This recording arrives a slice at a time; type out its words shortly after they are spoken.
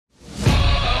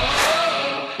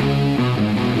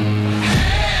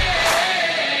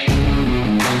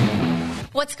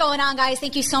What's going on, guys?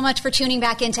 Thank you so much for tuning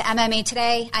back into MMA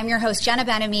Today. I'm your host, Jenna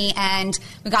Benamy, and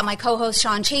we got my co-host,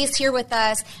 Sean Chase, here with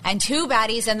us, and two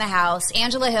baddies in the house.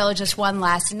 Angela Hill just won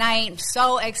last night. I'm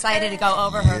so excited to go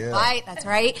over her fight. That's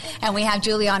right. And we have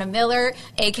Juliana Miller,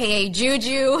 a.k.a.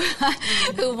 Juju,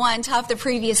 who won tough the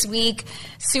previous week.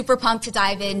 Super pumped to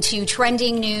dive into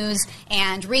trending news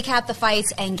and recap the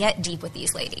fights and get deep with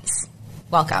these ladies.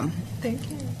 Welcome. Thank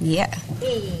you. Yeah.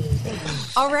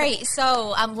 All right,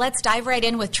 so let's dive right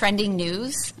in with trending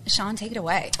news. Sean, take it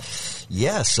away.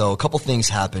 Yeah, so a couple things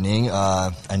happening.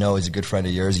 I know he's a good friend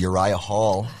of yours. Uriah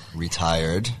Hall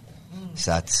retired.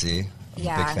 Sad to see. I'm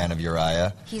a big fan of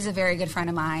Uriah. He's a very good friend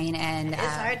of mine. And it's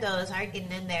hard, though. It's hard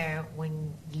getting in there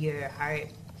when your heart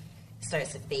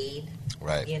starts to fade.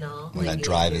 Right. You know? When that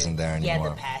drive isn't there anymore. Yeah,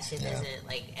 the passion isn't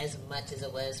like as much as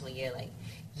it was when you're like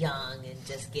young and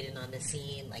just getting on the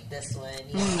scene like this one.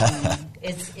 You know?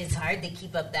 It's hard to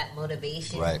keep up that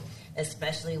motivation, right,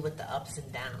 especially with the ups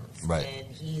and downs. Right. And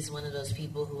he's one of those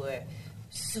people who are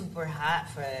super hot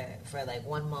for like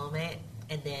one moment,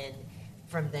 and then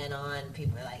from then on,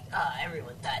 people are like, oh,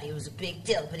 everyone thought he was a big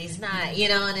deal, but he's not, you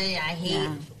know, and I hate,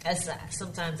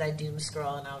 sometimes I doom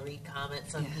scroll and I'll read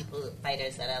comments on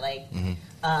fighters that I like,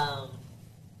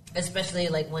 especially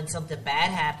like when something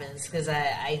bad happens, because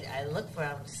I look for,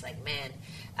 I'm just like, man,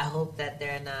 I hope that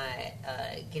they're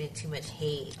not getting too much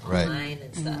hate online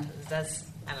and stuff. That's,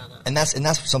 I don't know. And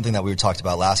that's something that we talked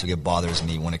about last week. It bothers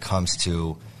me when it comes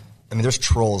to, I mean, there's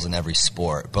trolls in every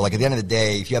sport, but like at the end of the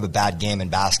day, if you have a bad game in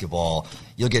basketball,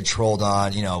 you'll get trolled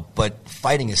on, you know, but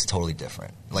fighting is totally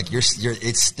different. Like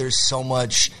there's so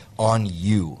much on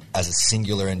you as a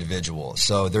singular individual.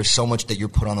 So there's so much that you're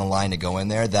put on the line to go in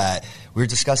there that we were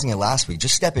discussing it last week.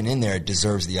 Just stepping in there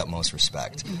deserves the utmost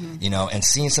respect, you know, and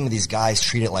seeing some of these guys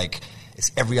treat it like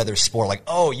it's every other sport. Like,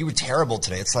 oh, you were terrible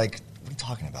today. It's like,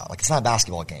 talking about? Like, it's not a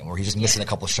basketball game where he's just missing a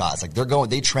couple shots. Like,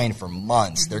 they train for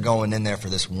months. They're going in there for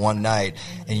this one night,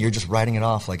 and you're just writing it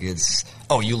off like it's,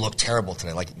 oh, you look terrible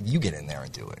today. Like, you get in there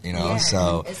and do it, you know?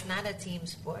 So it's not a team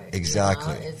sport.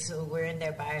 Exactly. You know? We're in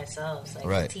there by ourselves.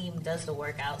 Like, the team does the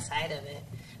work outside of it,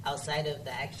 outside of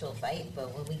the actual fight,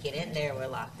 but when we get in there, we're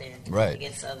locked in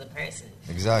against the other person.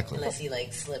 Exactly. Unless you,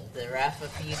 like, slip the ref a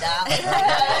few dollars. All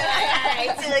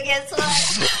right, till against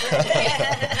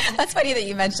what? That's funny that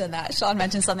you mentioned that. Sean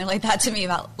mentioned something like that to me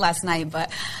about last night.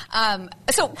 But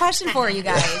so, question for you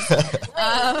guys.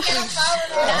 No.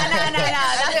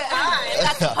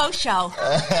 That's the post show.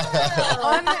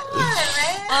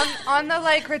 On the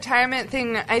like retirement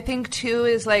thing, I think too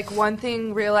is like one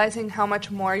thing realizing how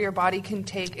much more your body can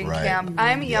take in camp.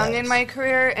 I'm young in my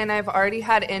career and I've already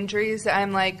had injuries that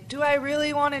I'm like, do I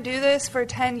really want to do this for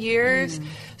 10 years?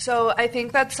 So I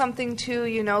think that's something too,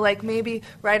 you know, like maybe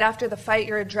right after the fight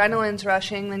your adrenaline's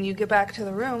rushing, then you get back to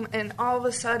the room and all of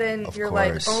a sudden you're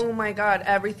like, oh my God,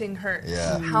 everything hurts.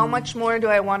 Yeah. How much more do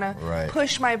I want to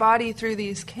push my body through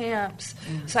these camps?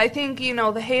 So I think, you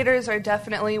know, the haters are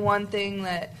definitely one thing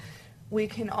that we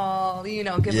can all, you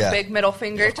know, give a big middle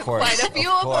finger to quite a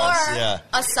few of more.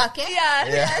 A suck it?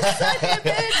 Suck it,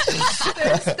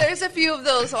 bitch. There's a few of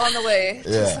those on the way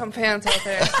to some fans out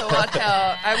there, so watch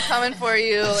out. I'm coming for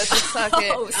you. Let's just suck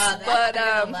it. But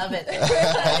I love it. They're going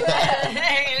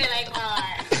to be like,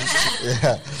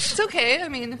 It's okay. I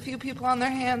mean, a few people on their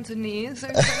hands and knees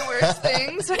are doing worse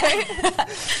things, right?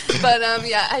 But,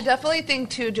 I definitely think,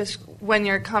 too, just when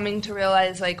you're coming to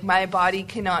realize, like, my body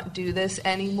cannot do this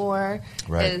anymore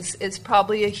is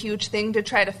probably a huge thing to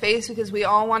try to face because we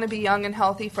all want to be young and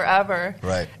healthy forever.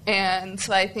 Right. And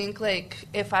so I think, like,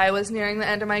 if I was nearing the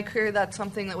end of my career, that's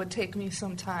something that would take me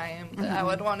some time that I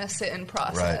would want to sit and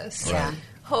process. Right.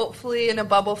 Hopefully in a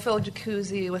bubble-filled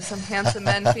jacuzzi with some handsome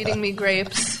men feeding me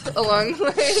grapes along the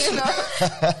way, you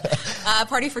know.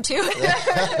 Party for two.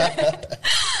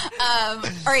 All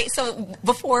right, so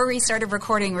before we started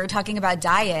recording, we were talking about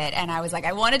diet, and I was like,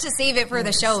 I wanted to save it for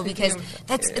the show because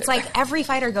it's like every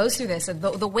fighter goes through this,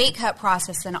 the weight cut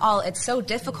process and all. It's so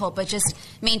difficult, but just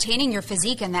maintaining your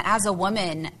physique, and that as a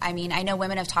woman, I mean, I know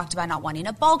women have talked about not wanting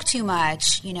to bulk too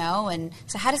much, you know, and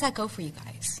so how does that go for you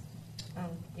guys?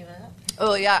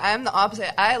 Oh yeah, I'm the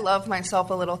opposite. I love myself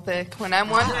a little thick. When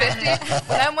I'm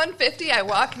 150, I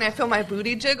walk and I feel my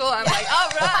booty jiggle. I'm like, all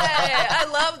right, I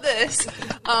love this.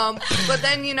 But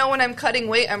then, you know, when I'm cutting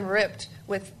weight, I'm ripped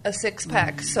with a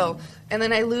six-pack. So, and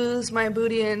then I lose my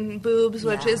booty and boobs,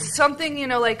 which is something, you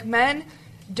know, like men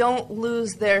don't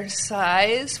lose their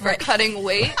size for cutting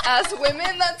weight. As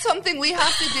women, that's something we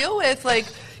have to deal with. Like,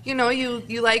 you know,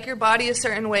 you like your body a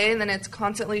certain way and then it's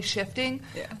constantly shifting.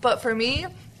 Yeah. But for me,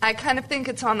 I kind of think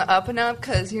it's on the up and up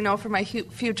because, you know, for my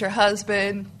future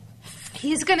husband,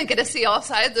 he's going to get to see all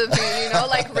sides of me,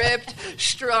 like ripped,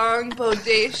 strong,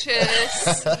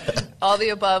 bodacious, all the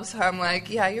above. So I'm like,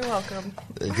 yeah, you're welcome.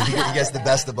 He gets the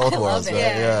best of both worlds, right?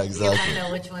 Yeah, exactly. You gotta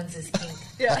know which one's his kink.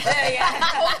 Yeah.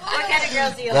 What kind of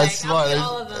girls do you That's like? smart.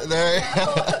 All of them.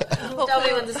 Tell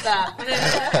me when to stop.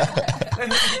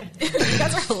 You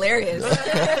guys are hilarious.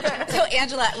 So,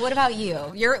 Angela, what about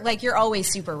you? You're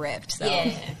always super ripped. So.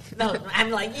 Yeah. No,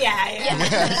 I'm like,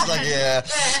 yeah. She's like, yeah.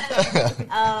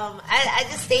 I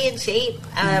just stay in shape.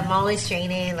 I'm always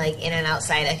training, like in and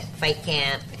outside of fight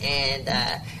camp, and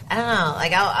I don't know.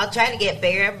 Like I'll try to get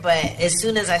bigger, but as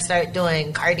soon as I start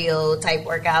doing cardio type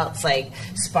workouts, like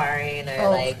sparring or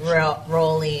like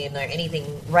rolling or anything,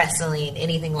 wrestling,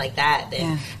 anything like that,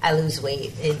 then I lose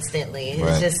weight instantly.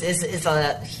 Right. It's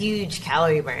a huge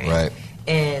calorie burn. Right.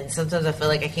 And sometimes I feel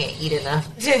like I can't eat enough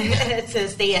to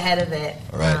stay ahead of it.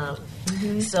 Right.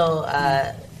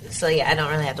 So yeah, I don't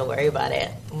really have to worry about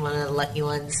it. I'm one of the lucky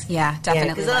ones. Yeah,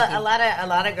 definitely. Because a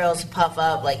lot of girls puff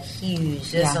up like huge.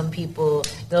 There's some people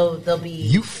they'll be.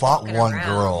 You fought one around.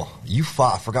 girl.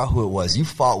 I forgot who it was. You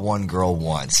fought one girl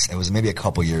once. It was maybe a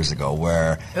couple years ago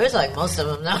where. It was like most of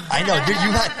them though. I know.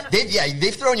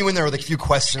 They've thrown you in there with a few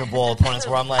questionable opponents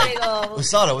where I'm like,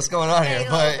 Usada, what's going on here?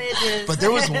 But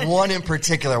there was one in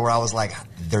particular where I was like,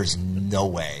 there's no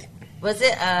way. Was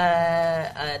it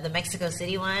the Mexico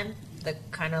City one? The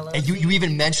kind of. And you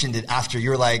even mentioned it after.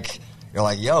 You're like,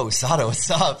 yo, Sato,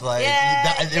 what's up? Like,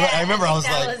 I remember I was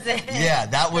like,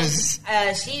 that was.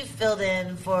 She filled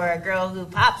in for a girl who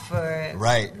popped for.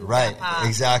 Right,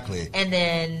 exactly. And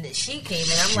then she came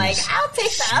in. I'm like, I'll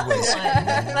take the other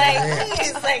one. Like,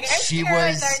 please, like, our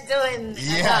steroids aren't doing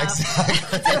enough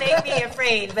exactly. to make me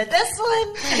afraid. But this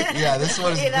one. This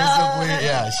one is visibly.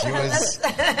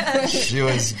 She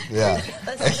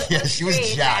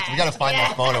was jacked. We got to find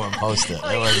that photo and post it.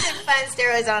 Well, you can find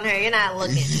steroids on her. You're not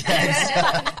looking.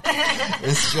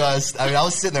 It's just, I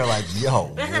was sitting there like, yo,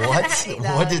 what?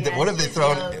 What have they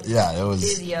thrown? Yoked. Yeah, it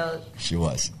was. She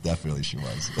was. Definitely she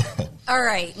was. All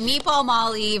right. Meatball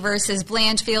Molly versus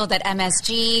Blanchfield at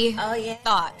MSG. Oh, yeah.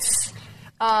 Thoughts?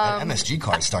 MSG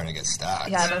card's starting to get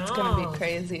stacked. Yeah, that's going to be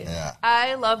crazy. Yeah.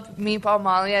 I love Meatball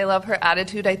Molly. I love her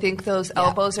attitude. I think those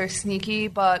elbows are sneaky,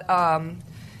 but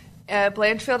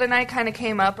Blanchfield and I kind of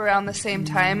came up around the same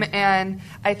time, and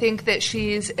I think that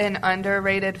she's an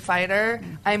underrated fighter.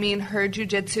 I mean, her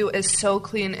jiu-jitsu is so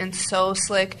clean and so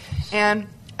slick, and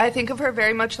I think of her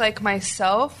very much like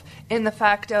myself in the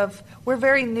fact of we're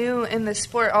very new in this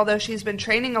sport, although she's been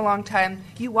training a long time.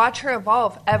 You watch her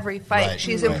evolve every fight. Right,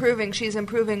 she's improving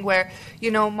where,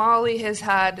 Molly has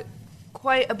had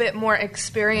quite a bit more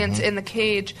experience in the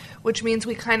cage, which means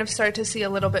we kind of start to see a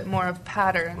little bit more of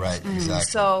patterns. Right, exactly.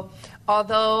 So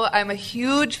although I'm a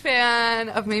huge fan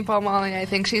of Meatball Molly, I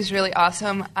think she's really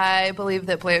awesome. I believe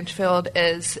that Blanchfield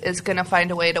is going to find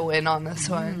a way to win on this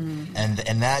one. And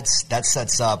that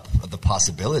sets up the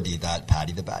possibility that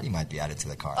Patty the Batty might be added to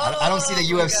the card. I don't see the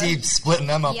UFC splitting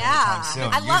them up anytime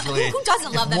soon. Who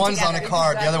doesn't love them one's together? on a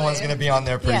card, the other one's going to be on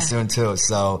there pretty soon too.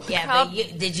 So but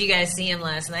did you guys see him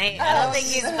last night? I don't think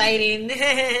he's fighting.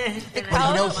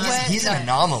 But he's an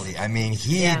anomaly. I mean,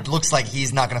 he looks like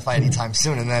he's not going to fight anytime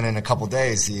soon, and then in a couple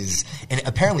days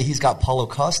apparently he's got Paulo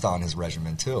Costa on his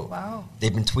regimen too. Wow.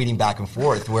 They've been tweeting back and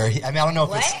forth where I don't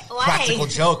know if it's practical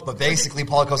joke, but basically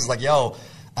Paulo Costa's like, yo,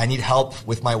 I need help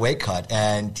with my weight cut,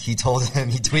 and he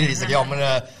tweeted, he's like, yo, I'm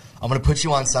gonna put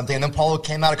you on something, and then Paulo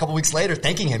came out a couple weeks later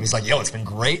thanking him. He's like, yo, it's been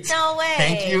great. No way.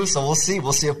 Thank you. So we'll see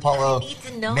if Paulo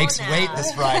makes weight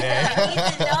this Friday. I need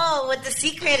to know what the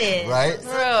secret is. Right?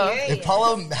 If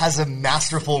Paulo has a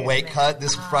masterful weight cut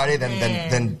this Friday,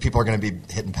 then people are going to be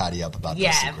hitting Patty up about this.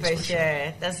 Yeah, for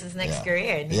sure. That's his next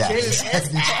career.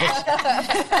 Nutritionist.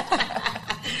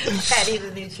 Patty the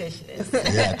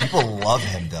nutritionist. Yeah, people love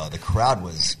him though. The crowd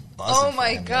was buzzing. Oh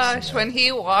my gosh, when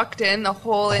he walked in, the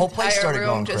whole entire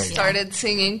room just started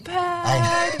singing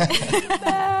Patty.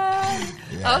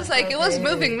 I was like, it was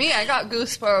moving me. I got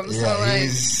goosebumps.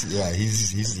 Yeah,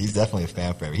 he's definitely a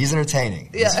fan favorite. He's entertaining.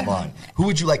 He's fun. Who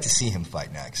would you like to see him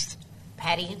fight next?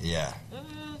 Patty? Yeah.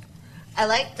 I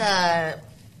liked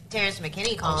Terrence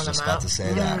McKinney calling him out. I was just about to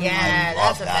say that. Yeah,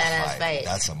 that's a badass fight.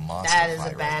 That's a monster fight. That is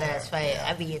fight a badass fight. Yeah.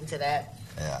 I'd be into that.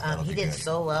 Yeah, he did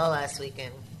so well last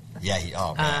weekend. Yeah,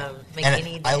 man.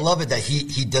 And I love it that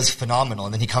he does phenomenal,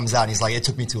 and then he comes out and he's like, it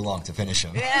took me too long to finish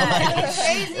him. Yeah, it's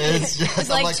crazy. It's just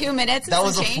like 2 minutes. That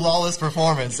was a flawless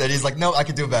performance, and he's like, no, I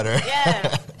could do better.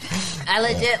 Yeah. I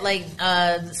legit,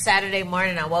 Saturday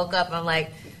morning, I woke up and I'm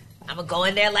like, I'm going to go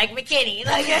in there like McKinney.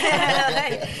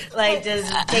 Like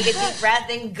just take a deep breath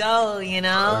and go,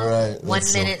 Right. 1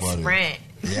 minute sprint.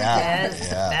 Yeah.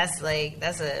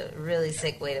 That's a really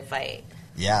sick way to fight.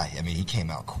 Yeah, I mean, he came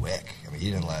out quick. I mean,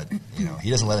 he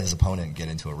doesn't let his opponent get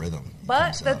into a rhythm.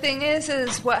 But the thing is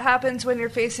what happens when you're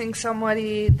facing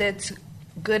somebody that's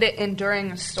good at enduring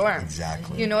a storm.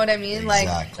 Exactly. You know what I mean?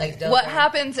 Exactly. Like what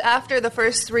happens after the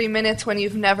first 3 minutes when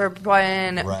you've never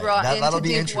been brought into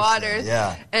deep waters?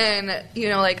 Yeah. And,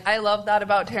 I love that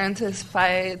about Terrence's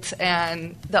fights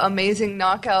and the amazing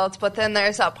knockouts. But then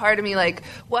there's that part of me,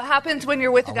 what happens when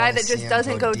you're with a guy that just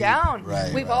doesn't go down?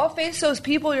 Right, We've all faced those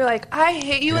people. You're like, I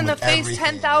hit you in the face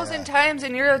 10,000 times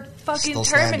and you're a fucking Still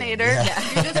Terminator.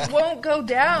 Yeah. You just won't go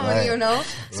down,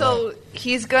 So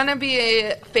he's going to be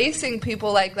facing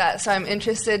people like that. So I'm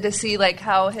interested to see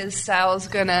how his style's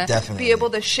going to be able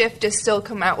to shift to still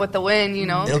come out with the win,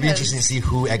 It'll be interesting to see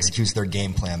who executes their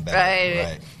game plan better.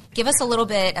 Right. Give us a little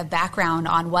bit of background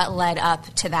on what led up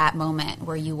to that moment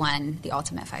where you won the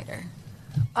Ultimate Fighter.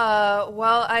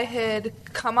 Well, I had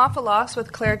come off a loss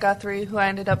with Claire Guthrie, who I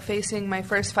ended up facing my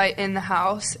first fight in the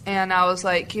house. And I was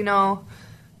like,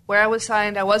 where I was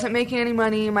signed, I wasn't making any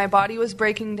money. My body was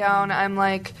breaking down. I'm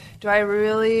like, do I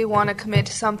really want to commit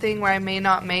to something where I may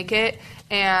not make it?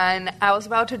 And I was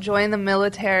about to join the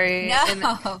military in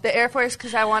the Air Force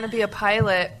because I want to be a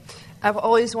pilot. I've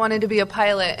always wanted to be a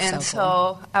pilot. And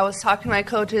so I was talking to my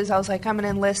coaches. I was like, I'm going to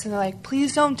enlist. And they're like,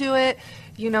 please don't do it.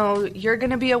 You're going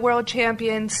to be a world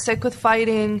champion. Stick with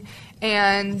fighting.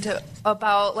 And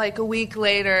about a week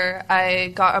later,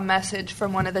 I got a message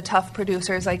from one of the Tough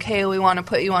producers like, hey, we want to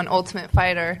put you on Ultimate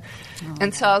Fighter.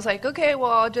 And so I was like, okay, well,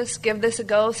 I'll just give this a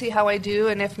go, see how I do.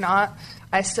 And if not,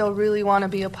 I still really want to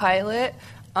be a pilot.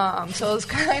 So it was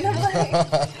kind of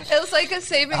it was like a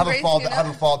saving grace. Have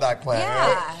a fallback plan.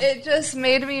 Yeah. Right? It just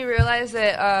made me realize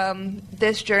that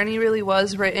this journey really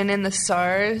was written in the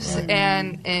stars,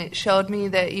 and it showed me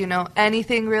that,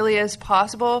 anything really is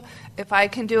possible. If I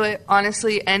can do it,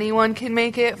 honestly, anyone can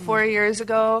make it. 4 years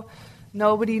ago,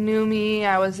 nobody knew me.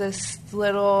 I was this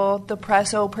little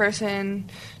depresso person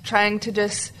trying to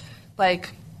just,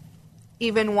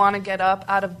 even want to get up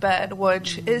out of bed,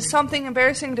 which is something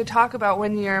embarrassing to talk about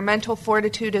when your mental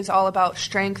fortitude is all about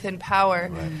strength and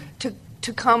power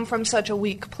to come from such a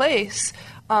weak place.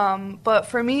 But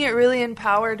for me, it really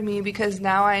empowered me because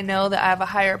now I know that I have a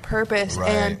higher purpose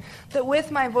and that with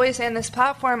my voice and this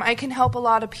platform, I can help a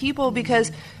lot of people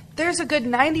because there's a good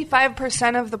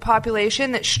 95% of the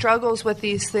population that struggles with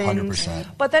these things.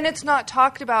 100%. But then it's not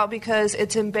talked about because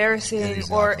it's embarrassing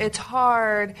or it's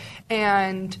hard.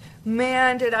 And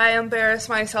man, did I embarrass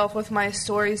myself with my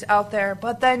stories out there.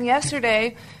 But then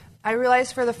yesterday, I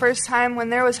realized for the first time when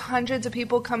there was hundreds of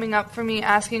people coming up for me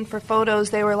asking for photos,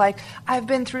 they were like, I've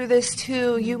been through this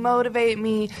too. You motivate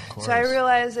me. So I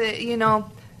realized that,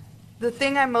 the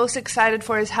thing I'm most excited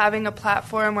for is having a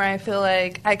platform where I feel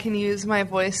like I can use my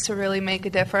voice to really make a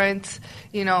difference.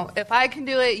 If I can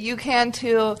do it, you can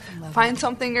too. Find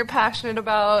something you're passionate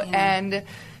about and,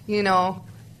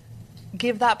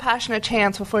 give that passion a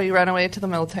chance before you run away to the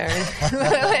military.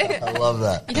 I love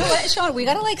that. You know what, Sean? We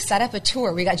got to set up a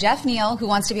tour. We got Jeff Neal, who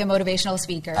wants to be a motivational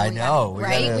speaker. I know. We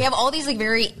have all these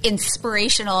very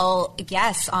inspirational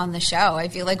guests on the show. I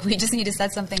feel like we just need to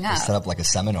set something up. Set up a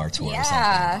seminar tour or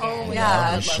something. Oh,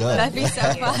 yeah. We should. That'd be so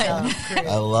fun.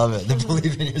 I love it. The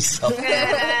believe in yourself.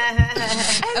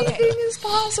 Anything is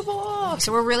possible.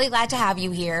 So we're really glad to have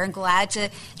you here and glad to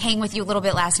hang with you a little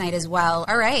bit last night as well.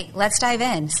 All right, let's dive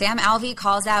in. Sam Alvey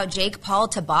calls out Jake Paul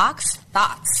to box.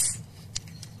 Thoughts?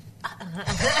 We all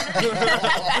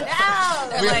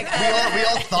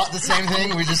thought the same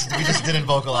thing. We just didn't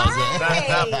vocalize it.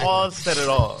 That pause said it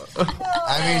all.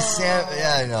 I mean, Sam.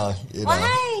 Yeah, I know.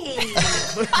 Why?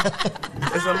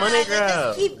 It's a money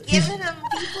grab. Keep giving them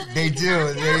people. They do.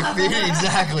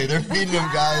 Exactly. They're feeding them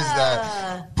guys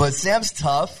that. But Sam's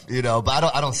tough, but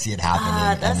I don't see it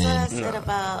happening. That's what I said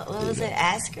about what was it,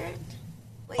 Askren?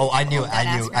 Wait, I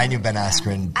knew Ben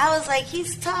Askren. I was like,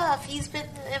 he's tough. He's been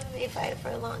an MMA fighter for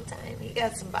a long time. He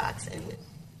got some boxing.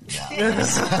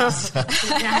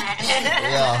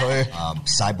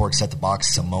 Cyborg set the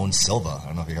box Simone Silva. I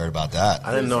don't know if you heard about that.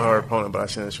 I didn't know her opponent, but I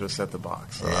seen that she was set the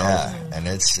box. So and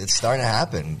it's starting to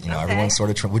happen. Everyone's sort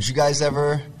of. Would you guys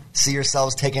ever see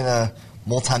yourselves taking a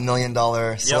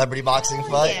multi-million-dollar celebrity boxing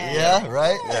fight? Yeah,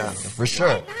 right? Yeah, for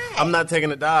sure. I'm not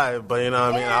taking a dive, but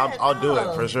I'll do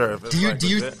it for sure. Do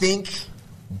you think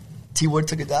T Wood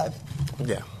took a dive?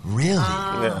 Yeah. Really?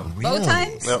 Yeah. Really? Both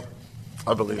times? Yep.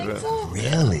 I believe it. So?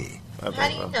 Really? How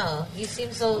do you know? You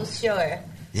seem so sure.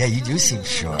 Yeah, you do seem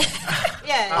sure.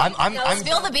 Yeah. I'm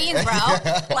spill the beans, bro.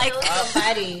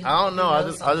 I don't know.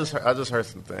 I just heard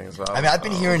some things. So I've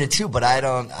been hearing it too, but I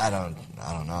don't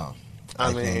know.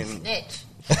 I mean, snitch.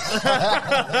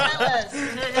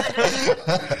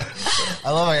 I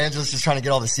love how Angela's just trying to get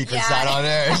all the secrets out on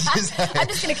there. I'm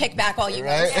just gonna kick back while you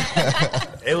guys.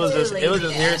 It was just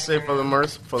hearsay for the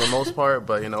most part,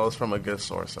 but it was from a good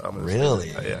source. Really?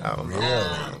 Yeah, I don't know. Really?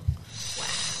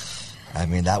 I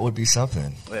mean, that would be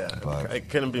something. Yeah, but it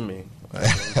couldn't be me.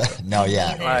 No,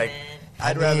 yeah. Like,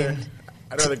 I'd rather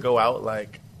go out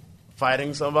like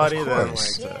fighting somebody than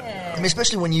like. I mean,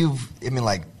 especially when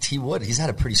like T Wood, he's had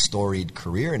a pretty storied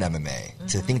career in MMA.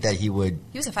 To think that he was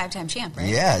a 5-time champ, right?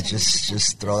 Yeah,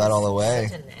 just throw that all away.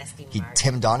 He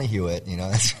Tim Donahue it,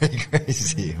 that's pretty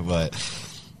crazy. But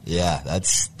yeah,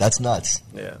 that's nuts.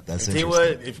 Yeah, that's T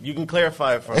Wood, if you can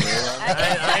clarify it for me.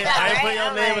 I ain't putting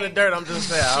your name in the dirt. I'm just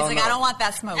saying. I don't want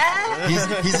that smoke.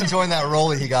 He's enjoying that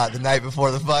rollie he got the night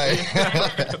before the fight.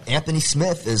 Anthony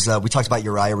Smith we talked about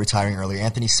Uriah retiring earlier.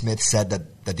 Anthony Smith said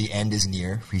that the end is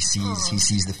near. He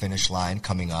sees the finish line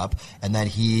coming up, and that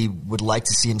he would like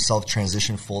to see himself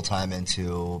transition full time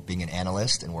into being an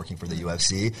analyst and working for the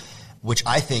UFC, which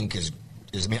I think is.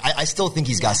 I mean, I still think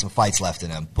he's got some fights left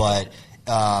in him, but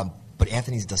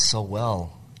Anthony does so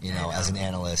well, as an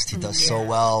analyst. He does so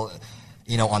well,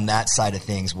 on that side of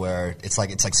things where it's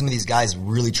like some of these guys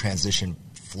really transition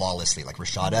flawlessly, like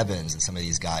Rashad Evans and some of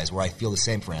these guys, where I feel the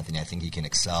same for Anthony. I think he can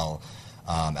excel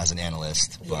as an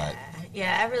analyst. But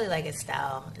yeah, I really like his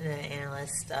style as an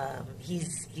analyst.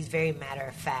 He's very matter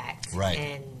of fact, right?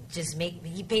 And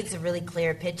he paints a really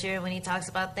clear picture when he talks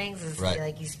about things. It's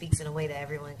like he speaks in a way that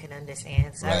everyone can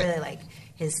understand. So I really like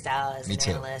his style as an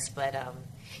analyst. But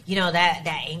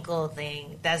that ankle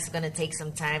thing, that's going to take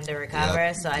some time to recover.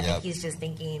 Yep. So I think he's just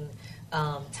thinking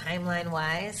timeline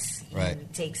wise. Right. You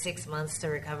take 6 months to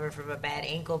recover from a bad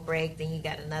ankle break. Then you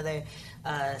got another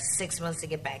 6 months to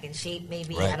get back in shape.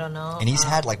 Maybe I don't know. And he's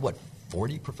had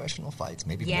 40 professional fights,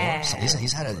 maybe more. So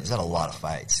he's had a lot of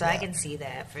fights. So I can see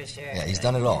that for sure. Yeah, he's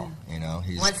done it all.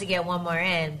 He's wants to get one more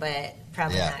in, but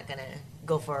probably not gonna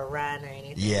go for a run or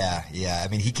anything. Yeah. I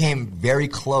mean, he came very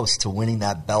close to winning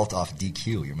that belt off DQ.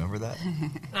 You remember that?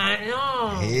 I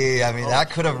know. That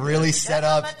could have really set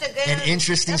up an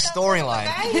interesting storyline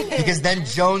because then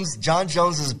John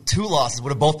Jones's 2 losses would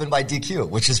have both been by DQ,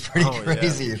 which is pretty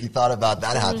crazy if you thought about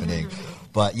that happening.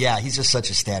 But yeah, he's just such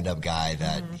a stand-up guy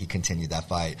that he continued that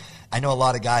fight. I know a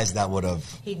lot of guys that would have.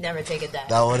 He'd never take a dive.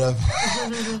 That would have.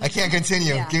 I can't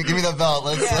continue. Yeah. Give me the belt.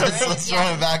 Let's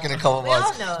run it back in a couple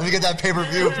months. Let me get that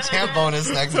pay-per-view champ bonus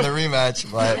next in the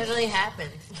rematch. But it really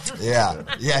happened. Yeah,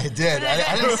 it did.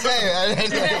 I didn't say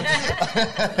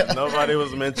it. Nobody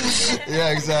was mentioned.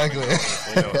 Yeah, exactly.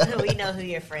 We know who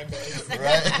your friend is.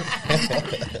 Right.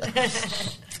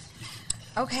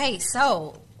 Okay,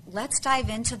 so let's dive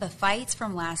into the fights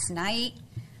from last night.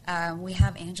 We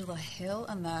have Angela Hill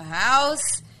in the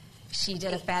house. She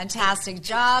did a fantastic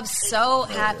job. So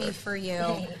happy for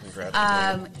you.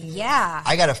 Yeah.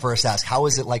 I got to first ask, how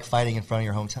was it like fighting in front of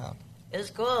your hometown? It was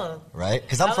cool. Right?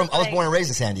 Because I was born and raised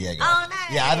in San Diego. Oh,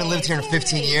 nice. Yeah, I haven't lived here in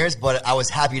 15 years, but I was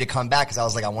happy to come back because I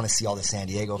was like, I want to see all the San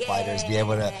Diego fighters, be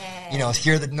able to,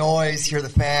 hear the noise, hear the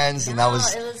fans, and that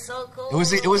was. It was so cool.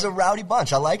 It was a rowdy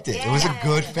bunch. I liked it. It was a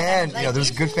good fan. There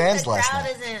was good fans last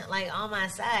night. The crowd isn't on my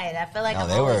side. I feel like I'm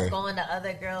always going to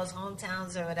other girls'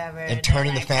 hometowns or whatever, and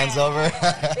turning the fans over.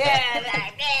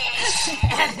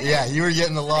 Yeah, you were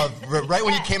getting the love right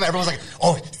when you came out. Everyone was like,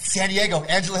 "Oh, San Diego,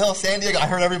 Angela Hill, San Diego." I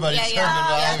heard everybody turning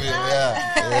behind me.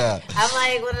 Yeah. I'm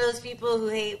like one of those people who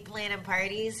hate planning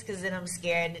parties because then I'm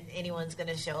scared anyone's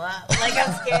gonna show up. Like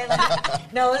I'm scared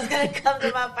no one's gonna come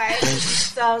to my party.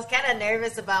 So I was kind of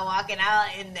nervous about walking out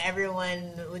and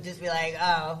everyone would just be like,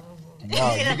 "Oh."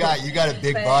 No, you got a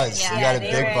big buzz. Yeah, you got a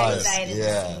big buzz.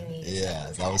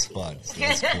 Yeah, that was fun. So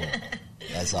that's cool.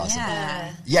 That's awesome.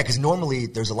 Yeah, because normally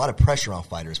there's a lot of pressure on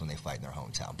fighters when they fight in their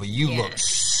hometown. But you look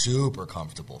super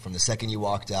comfortable from the second you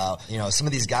walked out. Some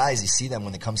of these guys, you see them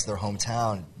when it comes to their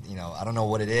hometown. I don't know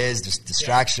what it is, just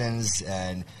distractions.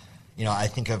 And, I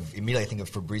think of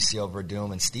Fabricio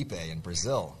Verdum and Stipe in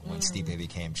Brazil when Stipe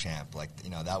became champ.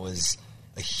 That was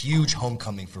a huge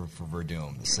homecoming for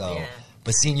Verdum. So.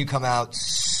 But seeing you come out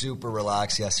super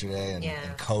relaxed yesterday and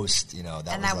coast, that and was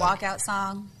that walkout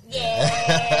song.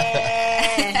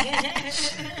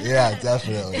 Yeah,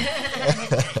 definitely.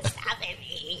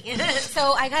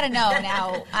 So I got to know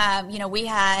now, we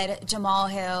had Jamal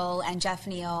Hill and Jeff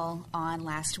Neal on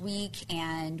last week,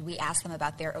 and we asked them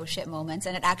about their oh shit moments,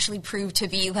 and it actually proved to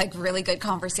be really good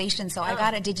conversation. So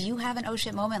did you have an oh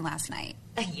shit moment last night?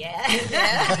 Yeah.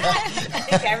 I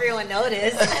think everyone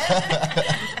noticed.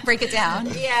 Break it down.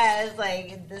 Yeah, it's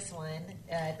like this one,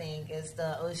 I think, is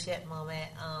the oh shit moment.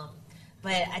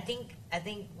 But I think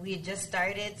we had just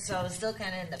started, so I was still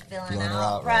kind of in the filling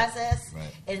out process.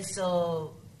 Right. And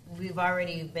so we've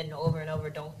already been over and over,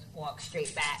 don't walk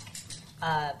straight back.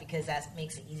 Because that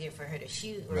makes it easier for her to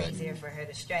shoot or easier for her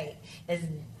to strike.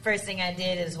 And first thing I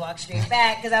did is walk straight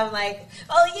back because I was like,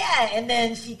 oh yeah. And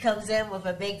then she comes in with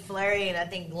a big flurry and I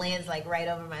think lands like right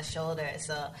over my shoulder.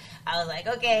 So I was like,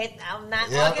 okay, I'm not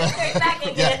walking straight back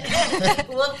again.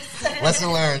 Whoops.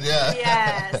 Lesson learned,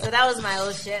 Yeah, so that was my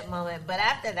oh shit moment. But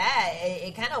after that,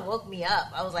 it kind of woke me up.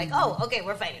 I was like, oh, okay,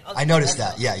 we're fighting. Okay, I noticed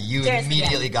that. Yeah, you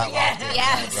immediately got locked in.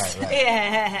 Yes. Right.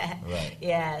 Yeah. Right.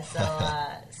 Yeah,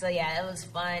 so yeah, it was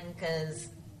fun because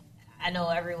I know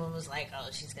everyone was like, oh,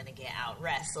 she's going to get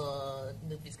out-wrestled.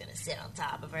 Nupi's going to sit on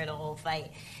top of her the whole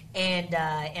fight. And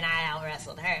I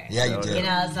out-wrestled her. Yeah, you did. You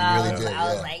know, so you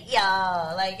I was like,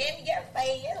 yo, like, in your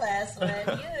fight, your last one,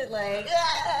 you were like,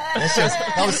 ah.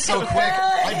 That was so quick.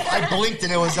 I blinked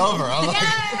and it was over. I was like,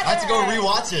 I had to go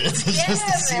rewatch it just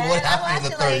to see what happened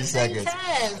in the 30 seconds.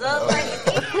 I was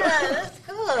like, yeah, that's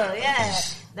cool. Yeah.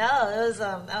 No, it was.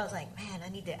 I was like, man, I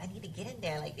need to get in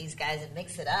there like these guys and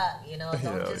mix it up. You know,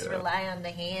 don't just rely on the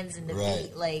hands and the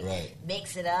feet. Like,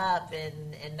 mix it up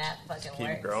and that fucking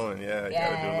works. Keep growing, yeah. You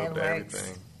gotta do a little bit of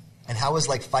everything. And how was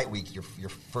like fight week, your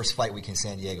first fight week in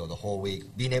San Diego, the whole week?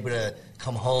 Being able to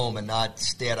come home and not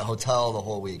stay at a hotel the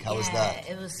whole week. How was that?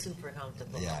 It was super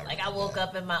comfortable. Yeah, like I woke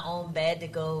up in my own bed to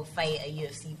go fight a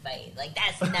UFC fight. Like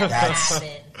that's never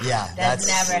happened. Yeah, that's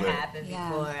never happened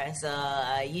before. So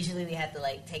usually we have to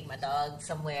like take my dog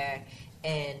somewhere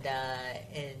and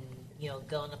you know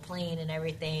go on the plane and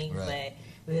everything. But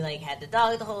we like had the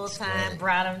dog the whole time.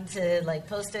 Brought him to like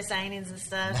poster signings and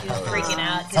stuff. He was freaking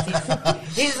out because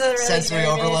he's a really sensory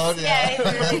nervous, overload. Yeah, he's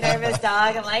a really nervous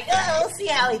dog. I'm like, oh, we'll see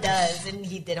how he does, and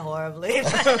he did horribly.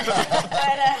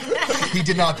 He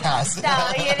did not pass. No,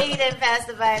 he didn't pass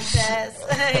the vibe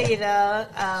test. You know,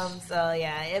 so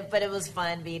yeah, but it was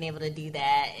fun being able to do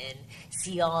that and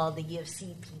see all the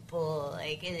UFC people.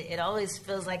 Like it always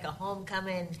feels like a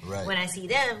homecoming when I see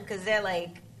them because they're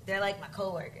like my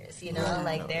coworkers, you know,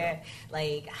 like they're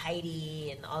like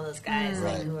Heidi and all those guys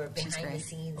like who are behind the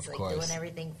scenes, like doing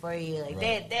everything for you. Like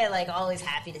they're like always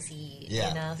happy to see you.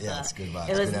 You know, so it's good vibes.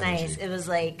 It was good nice. energy. It was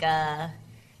like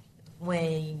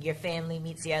when your family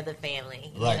meets your other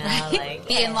family, you know, like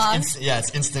being lost.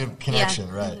 It's instant connection,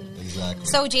 right? Exactly.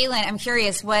 So, Jalin, I'm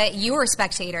curious. You were a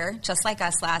spectator, just like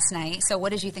us last night. So,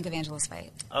 what did you think of Angela's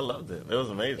fight? I loved it. It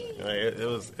was amazing. Like, it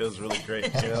was really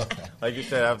great. You know, like you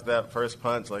said, after that first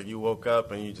punch, like you woke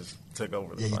up and you just took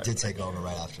over the fight. Yeah, you did take over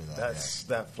right after that.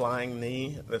 That flying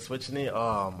knee, the switch knee.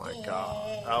 Oh my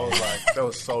god! I was like, that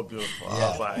was so beautiful. I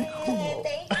was like, oh.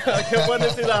 I kept wanting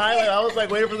to see the highlight. I was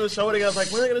like waiting for them to show it again. I was like,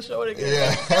 when are they gonna show it again?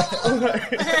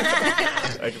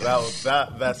 Like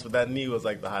that knee was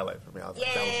like the highlight for me. I was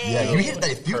like, that was you hit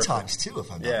that a few times too, if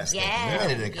I'm not mistaken.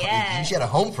 You had a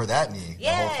home for that knee. The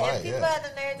whole fight. And people had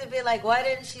the nerve to be like, why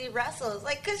didn't she wrestle? It's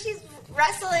like, because she's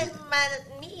wrestling my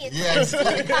knee. It's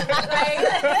like,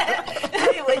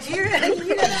 would you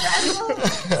wrestle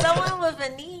someone with a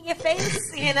knee in your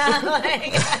face? You know,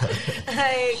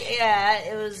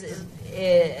 it was.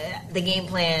 The game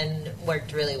plan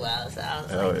worked really well, so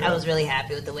I was really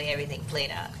happy with the way everything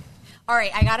played out. All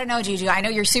right, I got to know, Juju. I know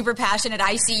you're super passionate.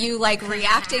 I see you, like,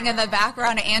 reacting in the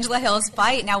background to Angela Hill's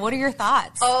fight. Now, what are your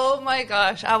thoughts? Oh, my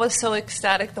gosh. I was so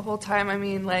ecstatic the whole time. I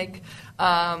mean, like,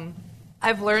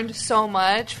 I've learned so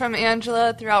much from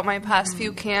Angela throughout my past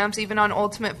few camps. Even on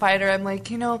Ultimate Fighter, I'm like,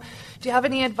 you know, do you have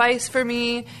any advice for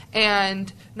me?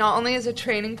 And not only as a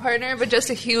training partner, but just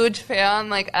a huge fan.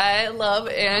 Like, I love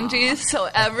Angie, so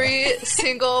every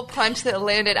single punch that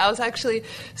landed, I was actually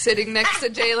sitting next to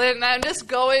Jalin, and I'm just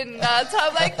going nuts.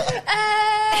 I'm like,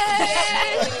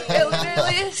 hey! It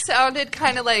literally sounded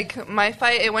kind of like my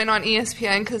fight. It went on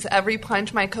ESPN because every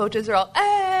punch, my coaches are all,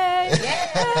 hey!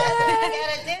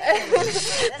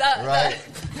 Right.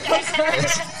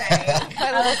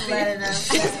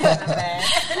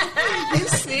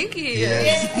 He's sneaky.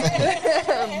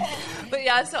 But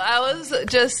yeah, so I was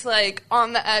just like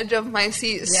on the edge of my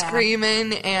seat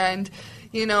screaming, and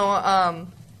you know,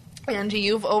 Angie,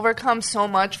 you've overcome so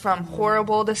much from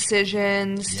horrible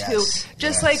decisions to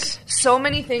just like so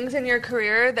many things in your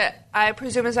career that I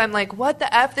presume is I'm like, what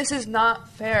the F? This is not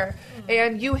fair.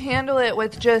 And you handle it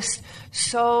with just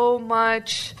so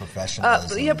much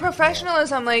professionalism.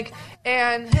 Professionalism. Like,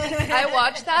 and I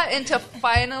watched that, and to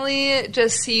finally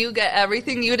just see you get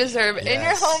everything you deserve in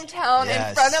your hometown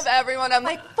in front of everyone, I'm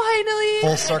like, finally,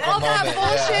 full circle all that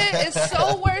bullshit is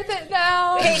so worth it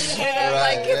now. And I'm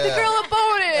like, give the girl a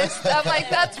bonus. I'm like,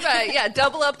 that's right. Yeah,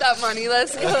 double up that money.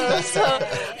 Let's go. So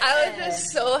I was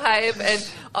just so hype,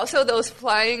 and Also, those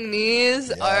flying knees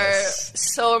are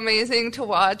so amazing to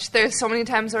watch. There's so many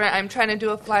times where I'm trying to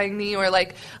do a flying knee or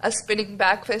like a spinning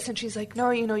back fist, and she's like, no,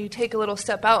 you take a little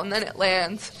step out and then it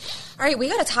lands. All right, we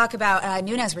got to talk about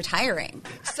Nunes retiring.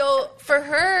 So for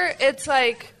her, it's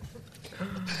like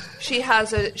she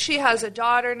has a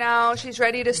daughter now. She's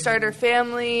ready to start her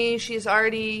family. She's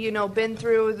already, been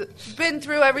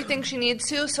through everything she needs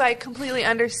to. So I completely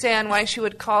understand why she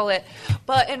would call it.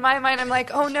 But in my mind, I'm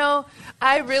like, oh no,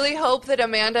 I really hope that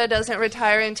Amanda doesn't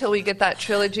retire until we get that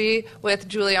trilogy with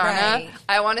Juliana. Right.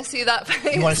 I want to see that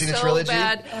fight. You want to see the trilogy?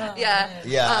 Bad. Yeah.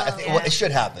 Yeah, well, it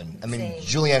should happen. I mean,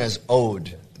 Juliana's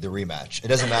owed the rematch. It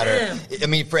doesn't matter. I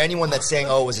mean, for anyone that's saying,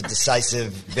 it was a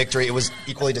decisive victory, it was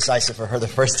equally decisive for her the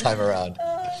first time around.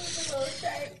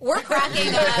 We're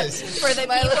cracking up for the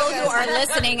people who are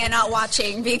listening and not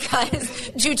watching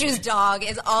because Juju's dog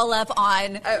is all up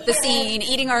on the scene,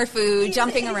 eating our food,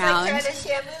 jumping around.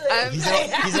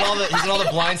 He's in all the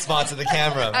blind spots of the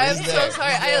camera. I'm so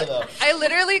sorry. I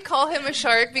literally call him a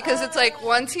shark because it's like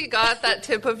once he got that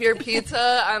tip of your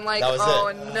pizza, I'm like,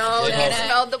 oh no, he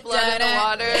smelled the blood in the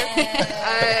water.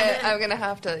 I'm going to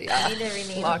have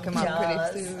to lock him up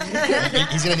pretty soon.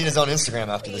 He's going to need his own Instagram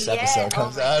after this episode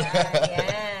comes out.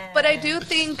 But I do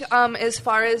think as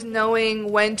far as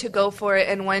knowing when to go for it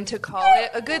and when to call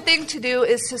it, a good thing to do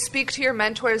is to speak to your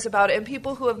mentors about it and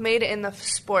people who have made it in the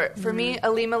sport. For me,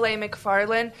 Alimale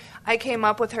McFarland, I came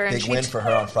up with her. Big win for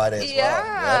her on Friday as well.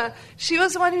 Yeah. Yep. She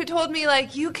was the one who told me,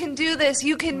 like, you can do this,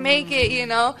 you can make it,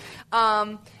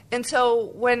 And so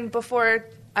before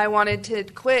I wanted to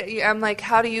quit, I'm like,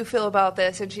 how do you feel about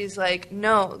this? And she's like,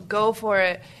 no, go for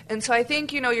it. And so I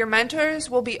think, your mentors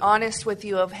will be honest with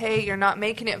you of, hey, you're not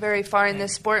making it very far in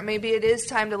this sport. Maybe it is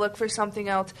time to look for something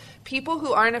else. People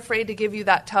who aren't afraid to give you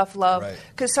that tough love.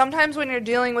 Because sometimes when you're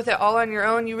dealing with it all on your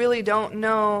own, you really don't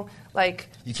know, like...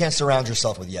 You can't surround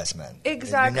yourself with yes men.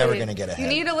 Exactly. You're never going to get ahead. You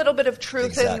need a little bit of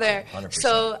truth in there. 100%.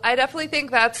 So I definitely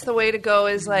think that's the way to go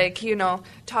is like,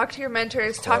 talk to your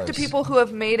mentors, talk to people who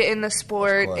have made it in the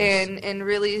sport and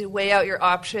really weigh out your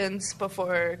options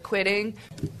before quitting.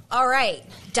 All right.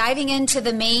 Diving into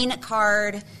the main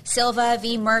card, Silva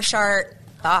v. Mershart.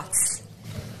 Thoughts?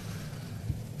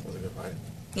 It was a good fight.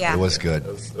 Yeah. It was good.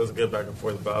 It was a good back and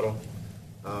forth battle.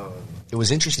 It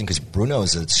was interesting because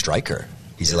Bruno's a striker.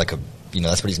 He's like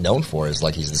that's what he's known for, is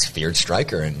like he's this feared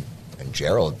striker, and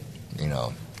Gerald,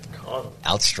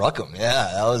 outstruck him.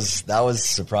 Yeah, that was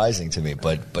surprising to me,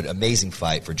 but amazing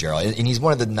fight for Gerald, and he's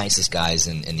one of the nicest guys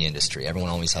in the industry. Everyone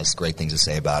always has great things to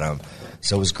say about him,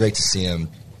 so it was great to see him.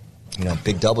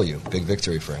 Big big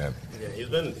victory for him. Yeah, he's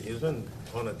been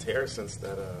on a tear since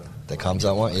that comes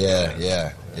out one.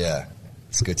 Yeah.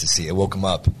 It's good to see. It woke him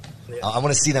up. Yeah. I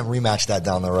want to see them rematch that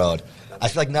down the road. I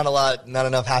feel like not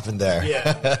enough happened there.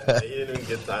 Yeah, you didn't even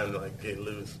get time to get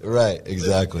loose. Right,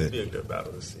 exactly. It'd be a good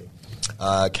battle to see.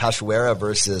 Cachoeira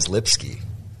versus Lipski.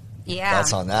 Yeah.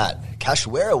 That's on that.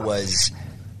 Cachoeira was,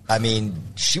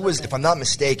 she was, if I'm not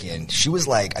mistaken, she was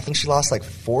I think she lost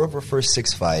 4 of her first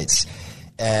 6 fights.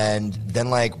 And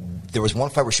then there was one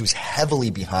fight where she was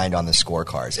heavily behind on the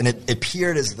scorecards. And it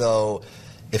appeared as though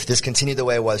if this continued the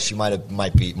way it was, she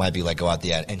might be let go at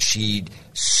the end. And she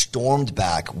stormed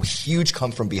back, huge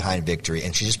come from behind victory,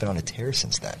 and she's just been on a tear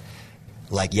since then.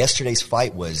 Yesterday's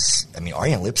fight was,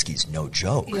 Ariane Lipski's no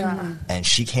joke. Yeah. And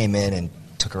she came in and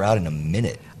took her out in a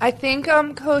minute. I think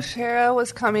Cachoeira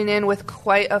was coming in with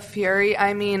quite a fury.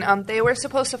 They were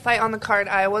supposed to fight on the card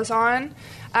I was on,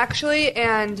 actually,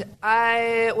 and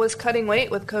I was cutting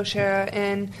weight with Cachoeira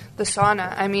in the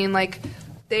sauna.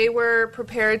 They were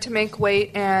prepared to make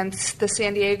weight, and the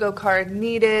San Diego card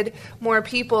needed more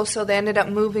people, so they ended up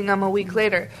moving them a week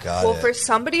later. For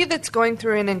somebody that's going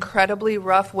through an incredibly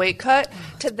rough weight cut,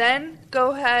 to then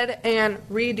go ahead and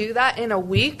redo that in a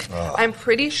week, I'm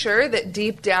pretty sure that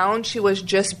deep down she was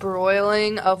just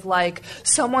broiling of,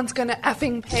 someone's going to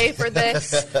effing pay for this,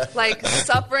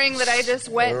 suffering that I just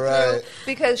went through.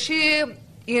 Because she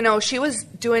was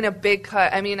doing a big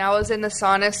cut. I was in the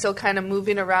sauna still kind of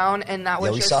moving around, and that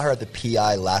was we saw her at the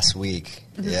PI last week.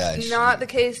 Yeah. Not the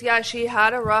case. Yeah, she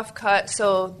had a rough cut.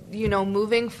 So,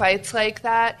 moving fights like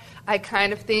that, I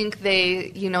kind of think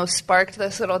they, sparked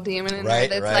this little demon in her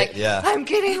that's I'm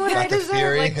getting what I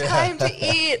deserve. Time to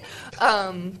eat.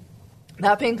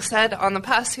 That being said, on the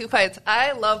past 2 fights,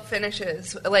 I love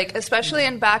finishes, especially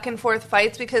in back and forth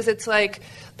fights, because it's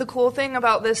the cool thing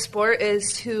about this sport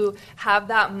is to have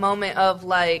that moment of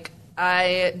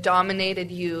I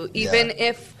dominated you, even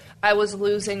if I was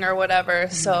losing or whatever.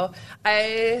 Mm-hmm. So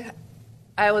I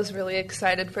was really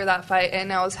excited for that fight,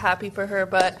 and I was happy for her,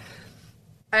 but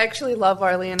I actually love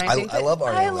Arlene. I love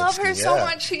Arlene. I love her Lipsky, so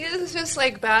much. She is just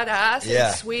like badass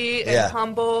and sweet and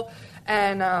humble.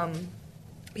 And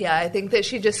I think that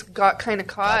she just got kind of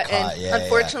caught.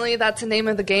 Unfortunately, that's the name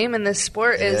of the game in this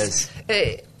sport.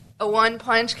 A one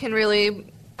punch can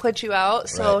really put you out.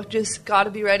 So just got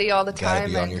to be ready all the time. Got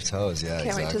to be on your toes. Yeah,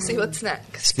 can't wait to see what's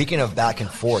next. Speaking of back and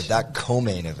forth, that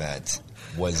co-main event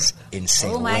was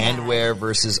insane. Landwehr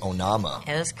versus Onama.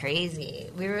 It was crazy.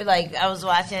 We were like, I was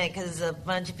watching it because a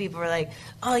bunch of people were like,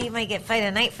 "Oh, you might get fight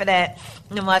of night for that."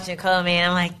 And I'm watching co-main.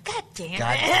 I'm like, God damn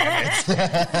it!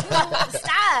 Stop!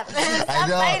 Stop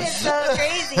fighting so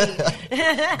crazy.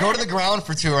 Go to the ground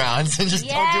for 2 rounds and just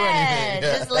don't do anything.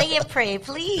 Just lay and pray,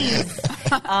 please.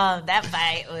 That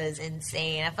fight was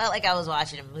insane. I felt like I was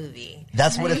watching a movie.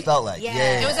 That's what it felt like.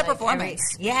 It was a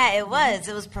performance. It was.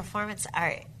 It was performance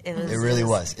art. It really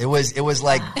was. It was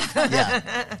like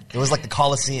it was like the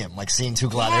Coliseum, like seeing 2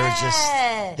 gladiators.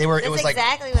 It was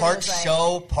exactly like part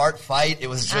show, part fight. It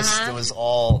was just it was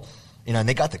all, and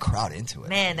they got the crowd into it.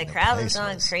 Man, the crowd was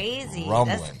going crazy.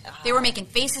 Rumbling. They were making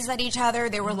faces at each other.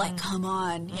 They were like, "Come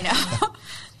on,"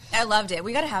 I loved it.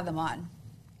 We got to have them on.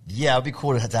 Yeah, it'd be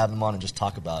cool to have them on and just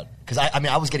talk about. Because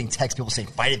I was getting texts, people saying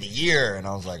 "Fight of the Year," and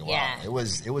I was like, "Wow, it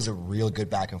was a real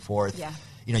good back and forth." Yeah.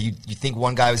 You think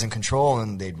one guy was in control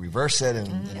and they'd reverse it,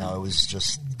 and it was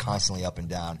just constantly up and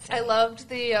down. I loved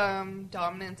the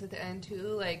dominance at the end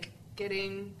too, like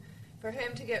for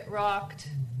him to get rocked,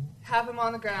 have him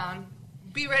on the ground,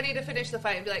 be ready to finish the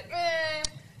fight, and be like,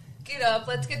 get up,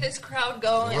 let's get this crowd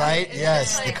going. Right?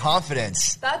 Yes, the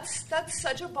confidence. That's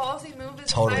such a ballsy move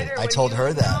as a totally. fighter. I told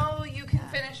her that. Know you can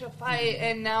finish a fight,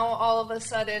 and now all of a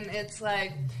sudden it's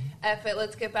like, F it,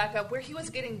 let's get back up. Where he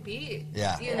was getting beat.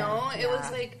 Yeah. It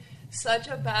was like such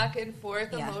a back and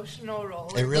forth emotional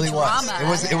roll. It really was.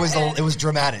 It was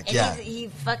dramatic. And he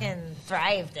fucking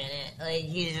thrived in it. Like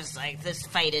he's just like, this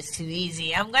fight is too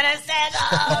easy. I'm gonna stand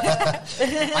up.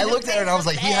 I looked at it and I was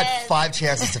like, he had 5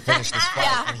 chances to finish this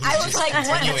fight. And he's just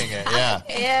continuing it. Yeah.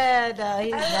 Yeah. No,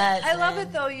 he's nuts. I love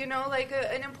it though. Like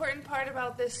an important part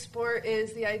about this sport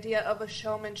is the idea of a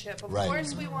showmanship. Of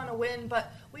course, we want to win,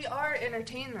 but we are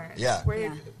entertainers. Yeah.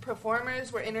 We're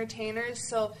performers. We're entertainers.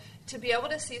 So to be able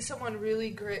to see someone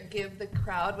really give the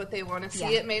crowd what they want to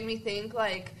see, it made me think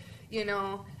like,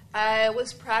 I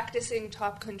was practicing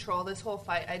top control this whole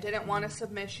fight. I didn't want a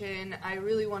submission. I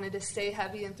really wanted to stay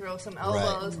heavy and throw some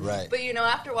elbows. Right. But,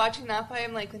 after watching that fight,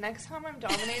 I'm like, the next time I'm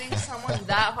dominating someone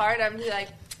that hard, I'm be like,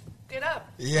 get up.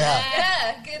 Yeah.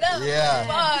 Yeah, get up. Yeah.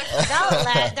 Fuck. Don't do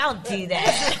that. Don't do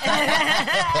that.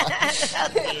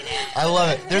 I love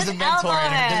it. There's a mentor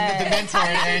the mentor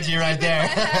energy right there.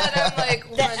 I'm like,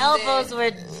 the elbows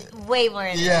were way more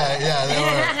in the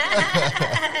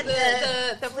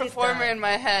performer in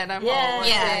my head. I'm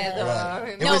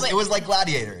It was like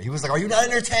Gladiator. He was like, "Are you not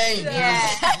entertained?" He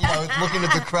was, looking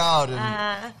at the crowd,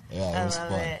 and it was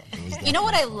fun. You know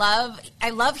what I love?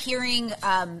 I love hearing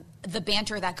the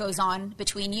banter that goes on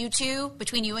between you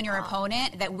and your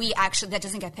opponent that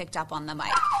doesn't get picked up on the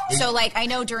mic. So, like, I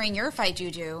know during your fight,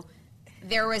 Juju,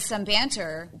 there was some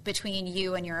banter between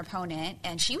you and your opponent,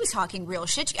 and she was talking real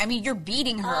shit. I mean, you're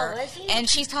beating her, and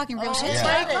she's talking real shit.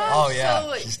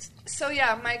 Yeah. So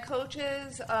my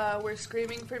coaches were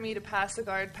screaming for me to pass the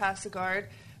guard,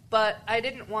 but I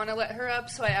didn't want to let her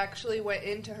up, so I actually went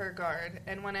into her guard.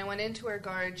 And when I went into her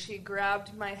guard, she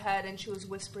grabbed my head, and she was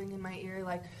whispering in my ear,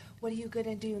 like, "What are you going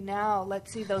to do now?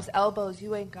 Let's see those elbows.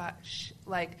 You ain't got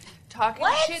talking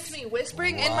shit to me,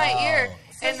 whispering in my ear."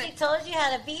 So she told you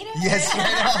how to beat her? Yes,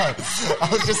 I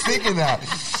was just thinking that.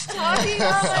 Talking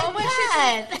so much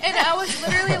shit. And I was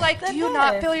literally like, "Do you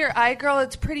not feel your eye, girl?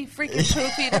 It's pretty freaking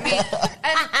poofy to me."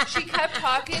 And she kept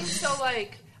talking, so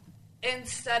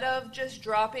instead of just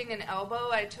dropping an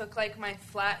elbow, I took my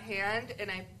flat hand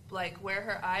and I where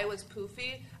her eye was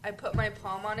poofy, I put my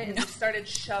palm on it and just started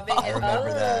shoving it up. I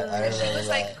remember that. And she was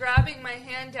grabbing my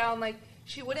hand down,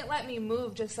 she wouldn't let me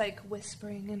move, just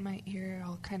whispering in my ear,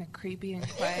 all kind of creepy and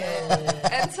quiet.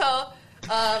 And so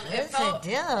it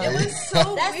was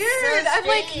so weird. I'm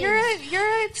like, you're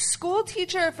a school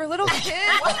teacher for little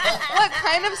kids. What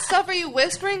kind of stuff are you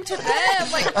whispering to them?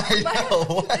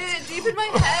 Deep in my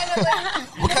head, I'm like,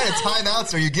 what kind of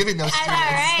timeouts are you giving those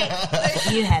students?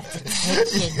 Right. You have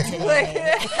detention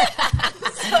today.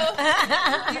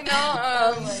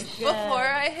 Before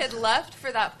I had left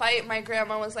for that fight, my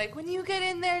grandma was like, "When you get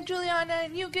in there, Juliana,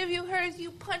 and you give you hers,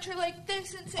 you punch her like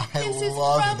this and say, 'This is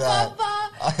from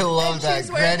Papa.'" I love that.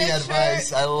 Granny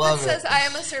advice. I love it. It says, I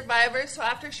am a survivor. So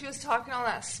after she was talking all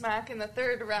that smack in the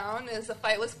third round as the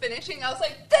fight was finishing, I was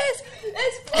like, this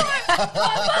is for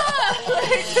Mama!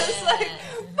 Just for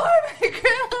my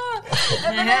grandma.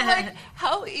 And then I'm like,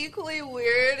 how equally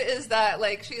weird is that?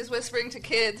 Like, she's whispering to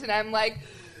kids, and I'm like,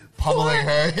 pummeling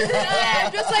her.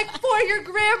 I'm just like, for your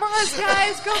grandmas,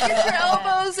 guys, go get your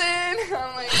elbows in.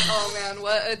 I'm like, oh man,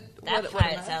 that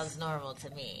part sounds normal to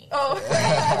me. Oh,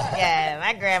 yeah,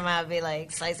 my grandma would be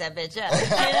like, slice that bitch up.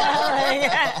 I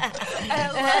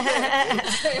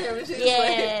love it.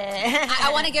 Yeah.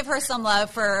 I want to give her some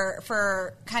love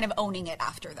for kind of owning it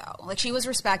after, though. Like, she was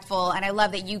respectful, and I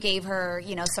love that you gave her,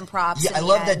 some props. Yeah, I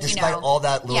love that despite all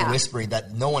that little yeah. whispering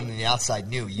that no one on the outside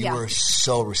knew, you were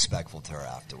so respectful to her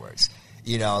afterwards.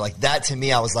 Like that to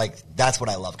me, I was like, that's what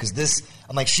I love. Because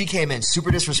I'm like, she came in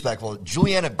super disrespectful.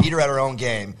 Juliana beat her at her own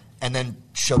game and then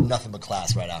showed nothing but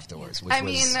class right afterwards. Which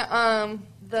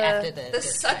the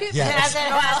second yes.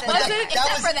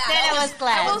 That was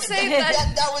class. I will say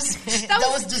that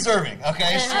was deserving.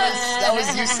 Okay, that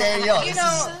was you saying,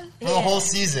 for the whole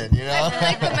season. I feel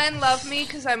like the men love me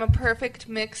because I'm a perfect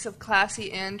mix of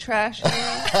classy and trashy.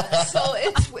 So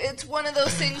it's one of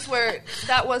those things where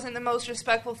that wasn't the most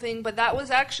respectful thing, but that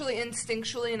was actually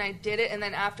instinctually, and I did it. And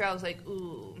then after, I was like,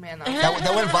 ooh, man, that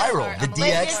went viral. The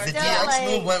DX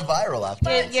move went viral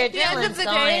after. Your adrenaline's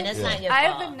going. It's not your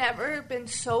fault. I've never been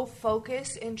so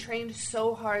focused and trained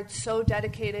so hard, so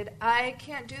dedicated. I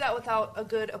can't do that without a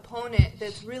good opponent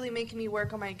that's really making me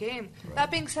work on my game. Right.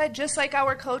 That being said, just like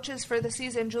our coaches for the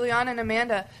season, Juliana and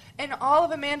Amanda, in all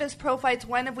of Amanda's pro fights,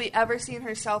 when have we ever seen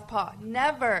her southpaw?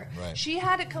 Never. Right. She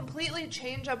had to completely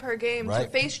change up her game to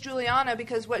face Juliana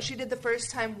because what she did the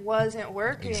first time wasn't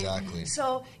working. Exactly.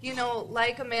 So,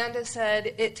 like Amanda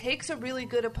said, it takes a really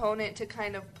good opponent to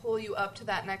kind of pull you up to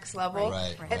that next level.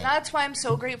 Right. And that's why I'm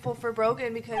so grateful for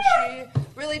Brogan because she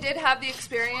really did have the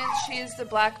experience. She's the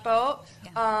black belt.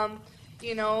 Yeah.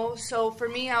 So for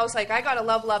me, I was like, I got to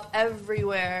level up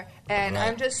everywhere. And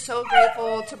I'm just so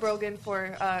grateful to Brogan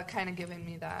for kind of giving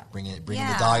me that. Bring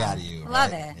the dog out of you.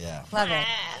 Love right? it. Yeah. Love it.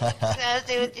 I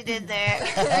see what you did there.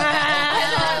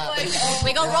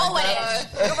 We go roll with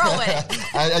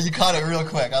it. You caught it real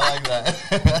quick. I like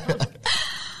that.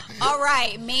 All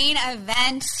right. Main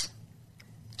event.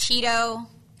 Cheeto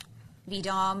v.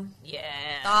 Dom. Yeah.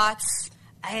 Thoughts?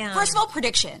 First of all,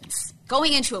 predictions.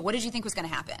 Going into it, what did you think was going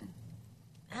to happen?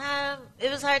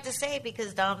 It was hard to say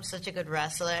because Dom's such a good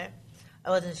wrestler. I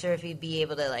wasn't sure if he'd be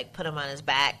able to put him on his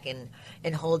back and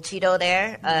hold Cheeto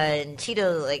there. And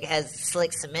Cheeto has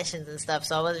slick submissions and stuff,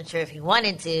 so I wasn't sure if he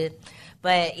wanted to.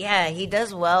 But yeah, he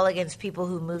does well against people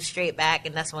who move straight back,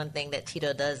 and that's one thing that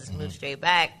Cheeto does is move straight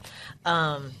back.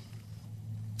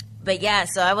 But yeah,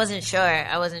 so I wasn't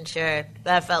sure.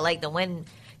 But I felt like the win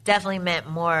definitely meant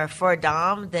more for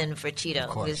Dom than for Cheeto.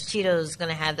 Because Cheeto's going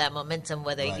to have that momentum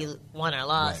whether he won or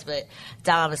lost. Right. But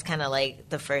Dom is kind of like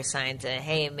the first sign to,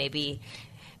 hey, maybe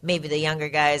the younger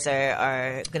guys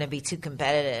are going to be too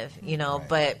competitive, Right.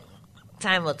 But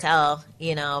time will tell,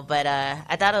 But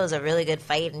I thought it was a really good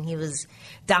fight, and he was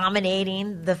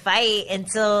dominating the fight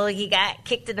until he got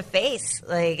kicked in the face.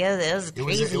 It was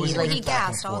crazy. It was he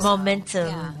gassed also.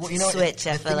 Momentum switch,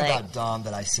 I feel like. The thing about Dom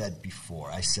that I said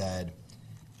before, I said,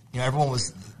 everyone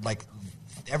was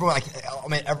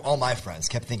all my friends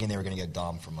kept thinking they were going to get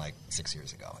Dom from 6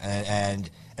 years ago. And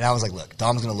I was like, look,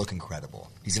 Dom's going to look incredible.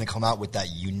 He's going to come out with that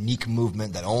unique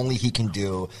movement that only he can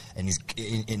do, and he's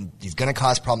going to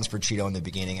cause problems for Cheeto in the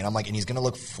beginning. And I'm like, and he's going to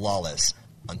look flawless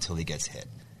until he gets hit.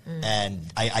 And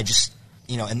I just,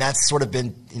 and that's sort of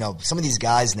been, some of these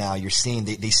guys now you're seeing,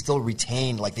 they still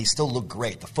retain, they still look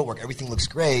great. The footwork, everything looks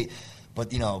great.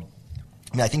 But,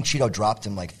 I think Cheeto dropped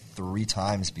him 3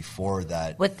 times before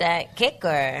that. With that kick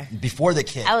or? Before the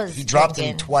kick. He dropped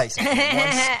him twice.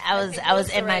 I was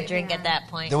in my drink at that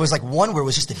point. There was one where it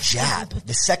was just a jab.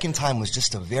 The second time was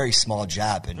just a very small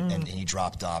jab, and he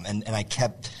dropped Dom. And I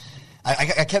kept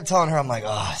telling her, I'm like,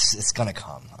 oh, it's going to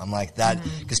come. I'm like that.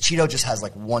 Because Cheeto just has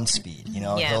one speed,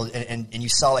 Yeah. And you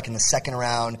saw in the second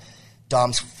round,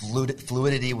 Dom's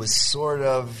fluidity was sort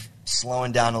of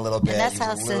slowing down a little bit. And that's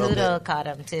how Cejudo caught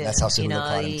him, too. That's how Cejudo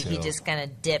caught him, too. He just kind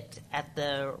of dipped at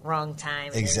the wrong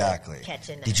time. Exactly.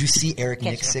 Did you see Eric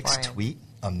Nixick's tweet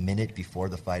a minute before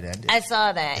the fight ended? I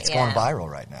saw that, It's going viral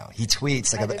right now. He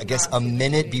tweets, I guess a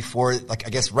minute before,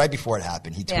 right before it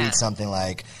happened, he tweets something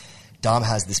like, Dom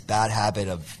has this bad habit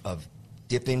of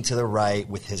dipping to the right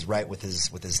with his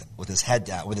head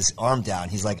down, with his arm down.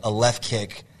 He's like, a left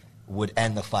kick would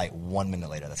end the fight 1 minute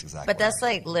later. That's exactly. But that's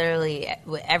like literally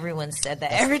what everyone said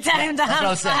that every time Dom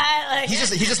fought. Like, he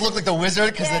just looked like the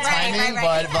wizard because of the timing.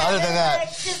 Right. But other than that,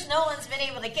 like, just no one's been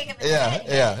able to kick him in the head.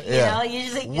 Yeah. You know,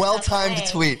 usually well-timed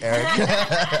tweet, Eric.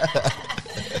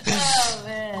 Oh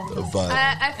man. But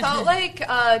I felt like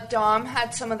Dom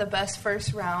had some of the best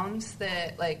first rounds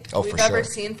that we've ever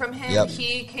seen from him. Yep.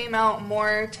 He came out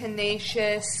more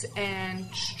tenacious and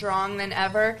strong than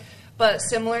ever. But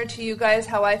similar to you guys,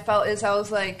 how I felt is I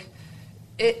was like,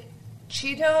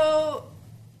 Cheeto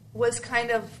was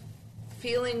kind of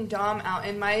feeling Dom out.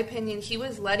 In my opinion, he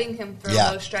was letting him throw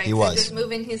those strikes. He was. And just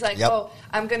moving. He's like,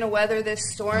 I'm going to weather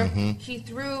this storm. Mm-hmm. He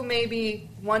threw maybe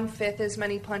 1/5 as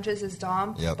many punches as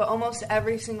Dom, but almost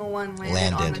every single one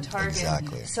landed on the target.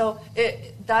 Exactly. So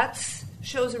that's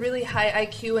shows a really high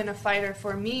IQ in a fighter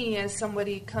for me as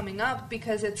somebody coming up,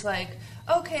 because it's like,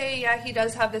 okay, yeah, he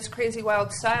does have this crazy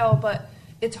wild style, but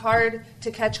it's hard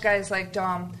to catch guys like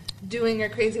Dom doing your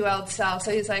crazy wild style.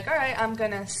 So he's like, all right, I'm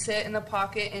going to sit in the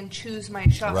pocket and choose my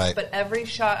shots. Right. But every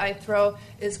shot I throw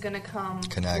is going to come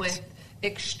with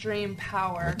extreme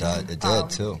power. It did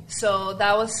too. So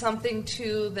that was something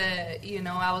too that,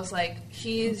 I was like,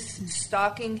 he's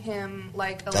stalking him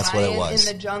like a lion in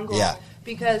the jungle. Yeah.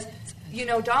 Because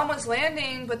Dom was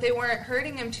landing, but they weren't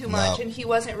hurting him too much, and he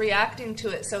wasn't reacting to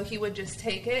it. So he would just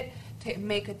take it,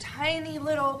 make a tiny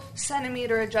little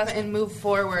centimeter adjustment, and move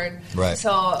forward. Right.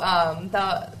 So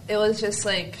it was just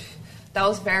like, that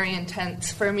was very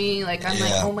intense for me. Like, I'm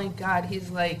like, oh my God,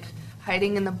 he's like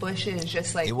hiding in the bushes,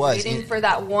 just like waiting for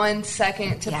that 1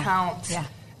 second to pounce. Yeah.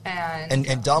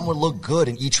 And Dom would look good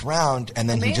in each round, and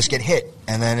then he'd just get hit.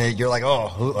 And then you're like,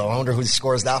 I wonder who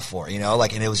scores that for,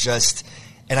 and it was just...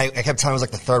 And I kept telling him, it was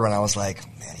like the third round, I was like,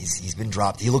 man, he's been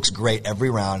dropped. He looks great every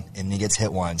round, and he gets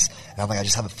hit once. And I'm like, I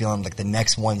just have a feeling like the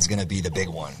next one's going to be the big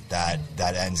one that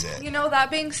ends it. That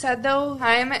being said, though,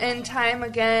 time and time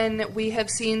again, we have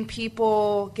seen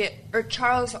people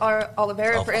Charles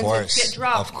Oliveira, for instance, get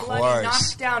dropped, bloody,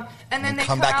 knocked down, and then they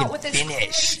come back out with this crazy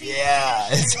finish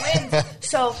and wins.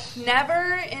 So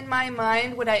never in my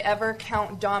mind would I ever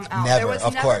count Dom out. Never,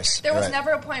 of course. There was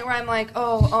never a point where I'm like,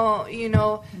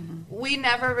 we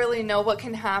never really know what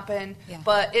can happen,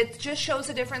 but it just shows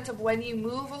the difference of when you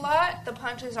move a lot, the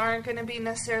punches aren't going to be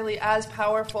necessarily as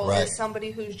powerful as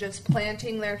somebody who's just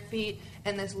planting their feet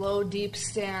in this low, deep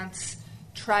stance,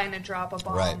 trying to drop a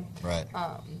bomb. Right.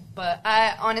 But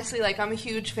I honestly, I'm a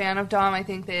huge fan of Dom. I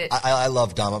think that I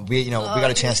love Dom. We got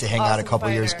a chance to hang out a couple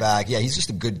years back. Yeah, he's just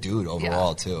a good dude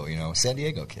overall too. San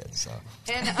Diego kid. So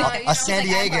and us San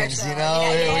Diegans, we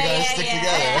gotta stick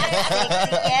together.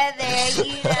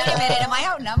 Wait a minute, am I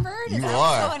outnumbered? You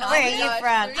are. Where are you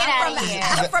from? Get out of here.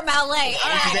 I'm from LA.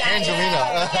 She's an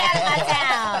Angelina. Get out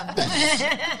of my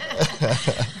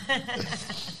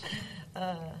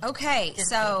town. Okay,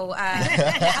 so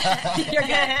you're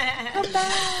good. Come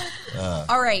back.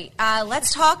 All right,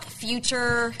 let's talk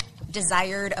future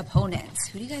desired opponents.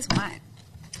 Who do you guys want?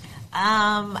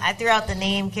 I threw out the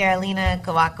name Karolina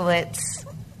Kowalkiewicz.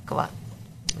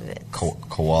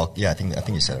 Yeah, I think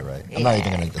you said it right. I'm not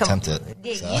even going to attempt it.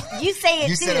 So. You say it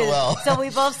you too. You said it well. So we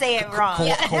both say it wrong.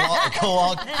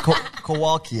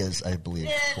 Kowalkiewicz, I believe.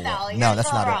 No,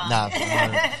 that's not wrong. it.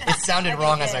 No, it sounded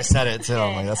wrong as I said it too.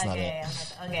 I'm like, that's not it.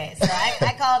 Okay, so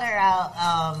I called her out,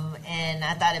 and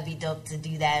I thought it'd be dope to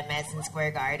do that at Madison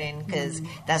Square Garden because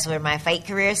that's where my fight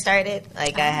career started.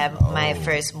 Like, I have my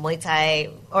first Muay Thai,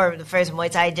 or the first Muay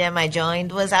Thai gym I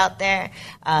joined was out there.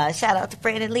 Shout out to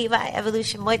Brandon Levi,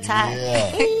 Evolution Muay Thai.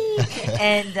 Yeah.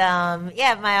 And,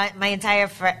 my entire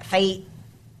fight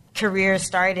career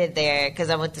started there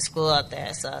because I went to school out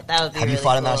there. So that would be. Have really you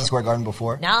fought cool. at Madison Square Garden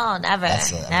before? No, never.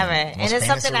 Never. And it's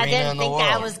something I didn't think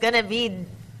I was going to be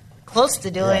close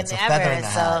to doing it's a feather in the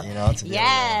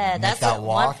hat, that's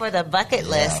one for the bucket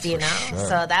list, Sure.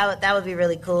 So that would be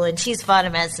really cool. And she's fought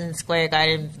at Madison Square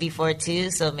Garden before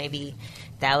too, so maybe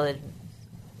that would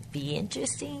be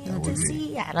interesting to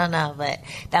see. I don't know, but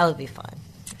that would be fun.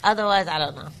 Otherwise, I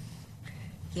don't know.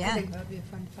 Yeah, I think that would be a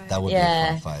fun fight. That would be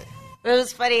a fun fight. It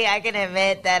was funny. I can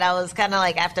admit that I was kind of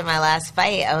like, after my last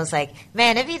fight, I was like,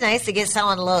 man, it'd be nice to get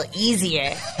someone a little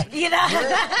easier.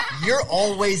 You're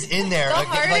always in there. The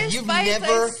hardest you've fights,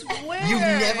 never, I swear. You've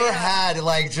never had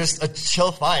just a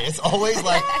chill fight. It's always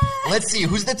like, let's see,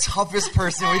 who's the toughest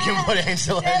person we can put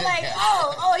Angela in? They're like,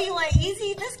 oh, you want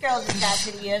easy? This girl just got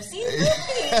to the UFC.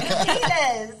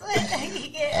 You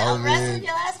get arrested in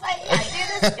your last fight? Yeah, do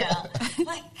this girl. I'm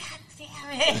like, God damn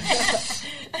it.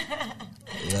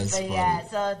 That's funny. Yeah,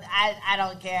 so I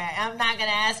don't care. I'm not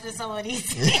gonna ask for someone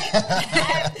easy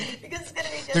because it's gonna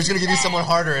be. Just give you someone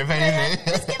harder, if anything.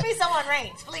 Just give me someone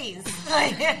ranked, please.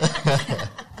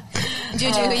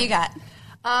 Juju, who you got?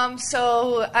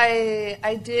 So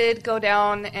I did go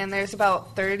down, and there's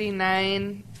about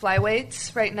 39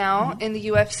 flyweights right now in the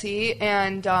UFC,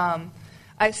 and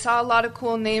I saw a lot of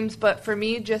cool names, but for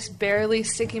me, just barely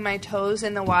sticking my toes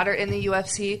in the water in the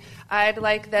UFC, I'd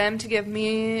like them to give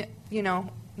me,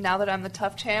 now that I'm the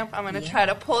tough champ, I'm going to try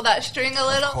to pull that string a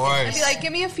little and be like,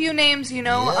 give me a few names,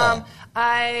 Yeah.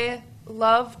 I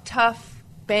love tough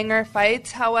banger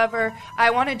fights. However,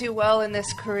 I want to do well in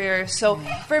this career. So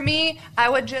for me, I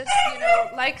would just,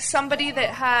 like somebody that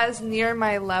has near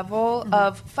my level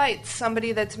of fights,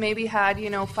 somebody that's maybe had,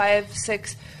 5,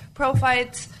 6 pro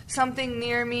fights, something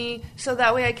near me, so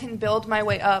that way I can build my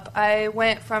way up. I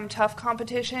went from tough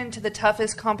competition to the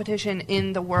toughest competition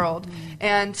in the world.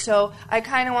 And so I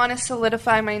kind of want to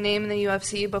solidify my name in the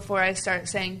UFC before I start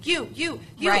saying, you,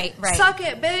 right. suck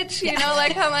it, bitch.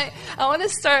 I want to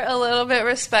start a little bit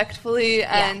respectfully.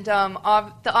 And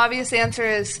the obvious answer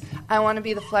is I want to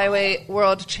be the flyweight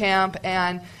world champ,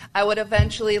 and I would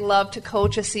eventually love to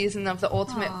coach a season of The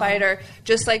Ultimate Fighter,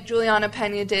 just like Juliana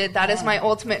Pena did. That is my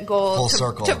ultimate goal,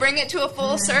 to bring it to a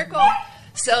full circle.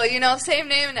 So, same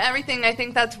name and everything. I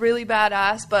think that's really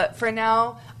badass. But for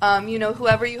now,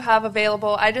 whoever you have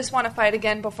available, I just want to fight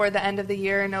again before the end of the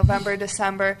year in November,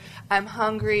 December. I'm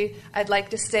hungry. I'd like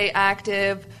to stay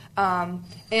active. And,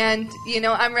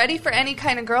 I'm ready for any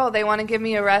kind of girl. They want to give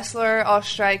me a wrestler, I'll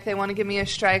strike. They want to give me a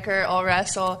striker, I'll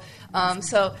wrestle.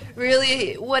 So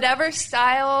really, whatever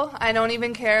style, I don't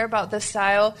even care about the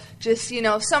style. Just,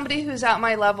 somebody who's at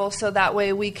my level, so that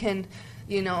way we can,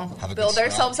 build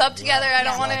ourselves up together. I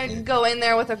don't want to go in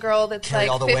there with a girl that's carry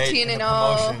like 15 and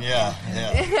 0.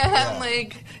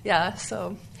 Yeah.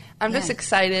 So I'm just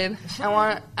excited.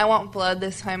 I want blood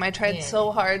this time. I tried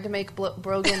so hard to make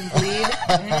Brogan bleed.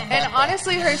 And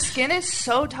honestly, her skin is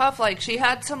so tough. Like, she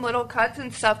had some little cuts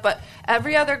and stuff, but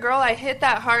every other girl I hit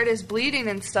that hard is bleeding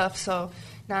and stuff. So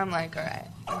now I'm like, all right,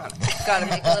 got to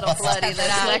make a little bloody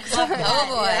this next time.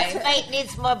 Oh, boy. This fight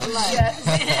needs more blood.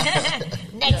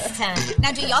 Next time.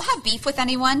 Now, do y'all have beef with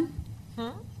anyone?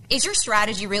 Is your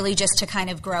strategy really just to kind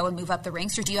of grow and move up the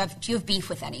ranks, or do you have beef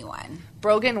with anyone?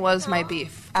 Brogan was my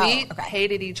beef. We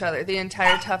hated each other the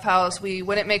entire Tough House. We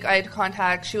wouldn't make eye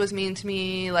contact. She was mean to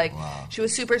me. She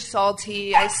was super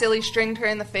salty. I silly stringed her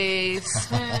in the face.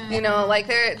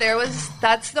 There was.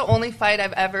 That's the only fight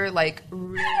I've ever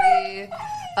really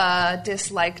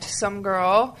disliked some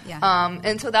girl. Yeah.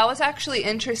 And so that was actually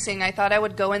interesting. I thought I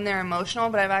would go in there emotional,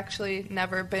 but I've actually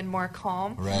never been more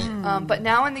calm. Right. But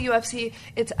now in the UFC,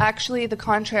 it's actually the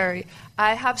contrary.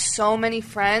 I have so many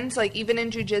friends, even in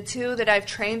jiu-jitsu that I've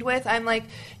trained with. I'm like,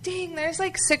 dang, there's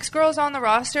 6 girls on the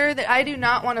roster that I do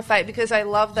not want to fight because I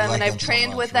love them and I've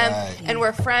trained with them and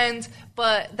we're friends.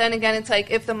 But then again, it's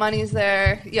if the money's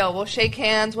there, we'll shake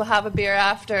hands, we'll have a beer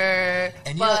after.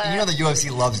 And the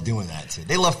UFC loves doing that too.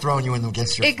 They love throwing you in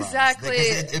against your exactly.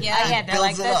 friends. They're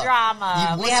like the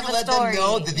drama. We have a story. Them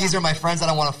know that these are my friends, I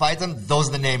don't want to fight them. Those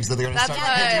are the names that they're going to start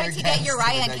picking to get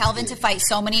Uriah and Kelvin to fight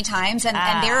so many times, and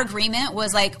their agreement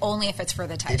was only if it's for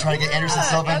the title. They try to get Anderson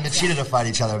Silva and Machida to fight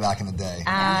each other back in the day.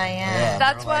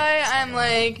 That's why I'm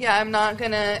I'm not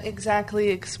going to exactly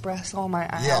express all my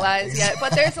allies yet.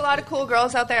 But there's a lot of cool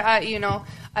girls out there.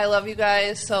 I love you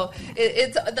guys. So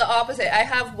it's the opposite. I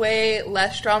have way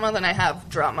less drama than I have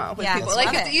drama with people.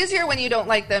 It's easier when you don't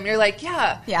like them. You're like,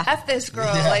 F this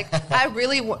girl. Yeah.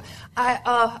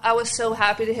 I was so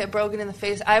happy to hit Brogan in the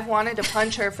face. I've wanted to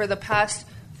punch her for the past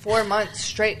 4 months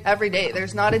straight every day.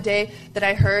 There's not a day that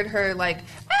I heard her and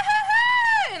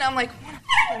I'm like,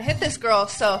 I'm gonna hit this girl.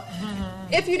 So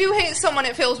if you do hate someone,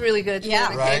 it feels really good to be in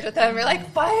a cage with them. You're like,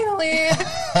 finally.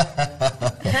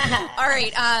 All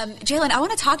right, Jalin, I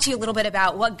want to talk to you a little bit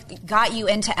about what got you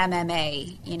into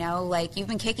MMA. You've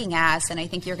been kicking ass, and I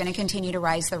think you're going to continue to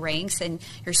rise the ranks. And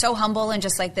you're so humble and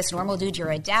just this normal dude.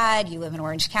 You're a dad. You live in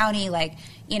Orange County. I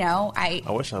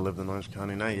wish I lived in Orange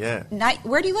County. Not yet.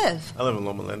 Where do you live? I live in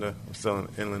Loma Linda. I'm still in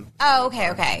Inland. Oh,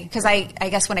 okay. Because I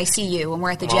guess when I see you, when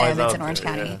we're at the gym, it's in Orange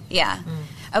County. Yeah.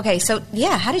 Okay, so,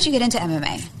 how did you get into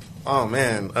MMA? Oh,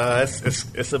 man.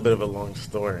 It's a bit of a long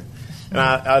story. And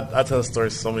I tell the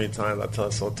story so many times. I tell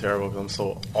it so terrible because I'm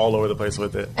so all over the place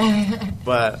with it.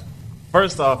 But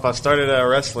first off, I started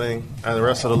wrestling. I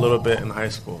wrestled a little bit in high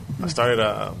school. I started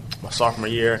my sophomore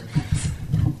year.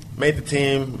 Made the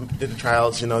team, did the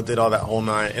tryouts, did all that whole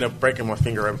night. Ended up breaking my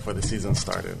finger right before the season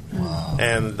started. Wow.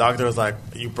 And the doctor was like,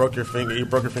 you broke your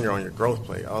finger on your growth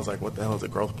plate. I was like, what the hell is a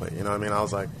growth plate? You know what I mean? I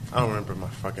was like, I don't remember my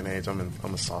fucking age. I'm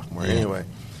a sophomore. Yeah. Anyway.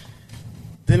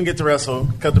 Didn't get to wrestle,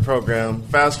 cut the program.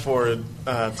 Fast forward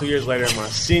 2 years later, in my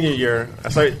senior year, I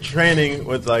started training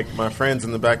with my friends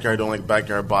in the backyard doing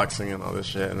backyard boxing and all this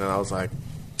shit. And then I was like,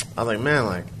 I was like, man,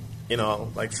 like, you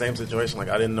know, like same situation. Like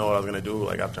I didn't know what I was gonna do.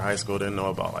 Like after high school, didn't know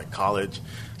about like college.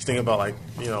 Just thinking about like,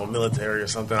 you know, military or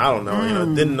something. I don't know. You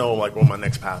know, didn't know like what my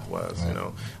next path was. Right. You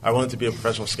know, I wanted to be a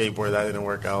professional skateboarder. That didn't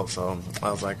work out. So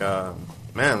I was like,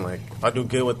 man, like if I do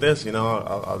good with this, you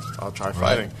know, I'll try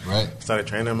fighting. Right. Started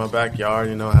training in my backyard.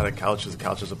 You know, I had a couch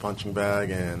as a punching bag,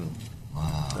 and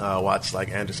watched like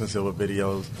Anderson Silva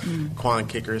videos, Quan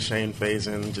kickers, Shane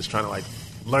Faison, just trying to like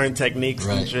learn techniques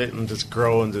and shit, and just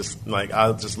grow, and just like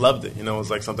I just loved it. You know, it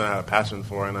was like something I had a passion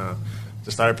for, and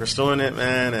just started pursuing it,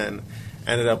 man, and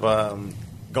ended up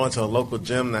going to a local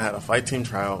gym that had a fight team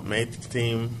tryout, made the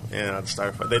team, and I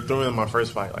started. They threw me in my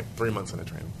first fight like 3 months into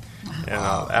training, and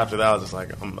after that I was just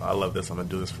like, I love this. I'm gonna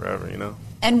do this forever. You know.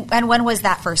 And when was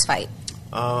that first fight?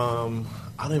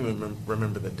 I don't even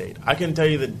remember the date. I can tell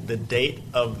you the date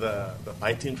of the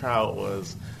fight team tryout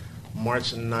was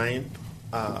March 9th.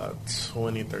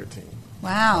 2013.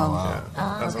 Wow.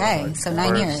 Yeah. Okay, so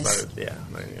 9 years. 9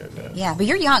 years. Yeah, but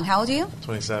you're young. How old are you?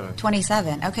 27.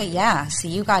 27. Okay, yeah. So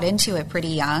you got into it pretty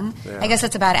young. Yeah. I guess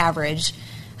that's about average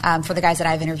for the guys that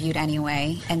I've interviewed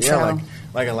anyway. And so,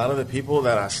 like a lot of the people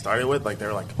that I started with, like they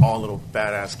were like all little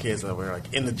badass kids that were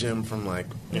like in the gym from like,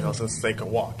 you know, since they could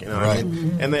walk, you know what I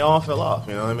mean? And they all fell off,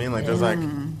 you know what I mean? Like there's like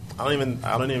I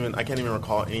can't even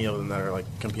recall any of them that are like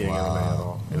competing in the at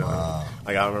all. You know,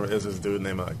 like I remember there's this dude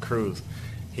named Cruz.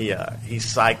 He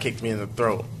side kicked me in the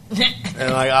throat,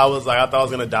 and like I thought I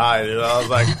was gonna die. Dude. I was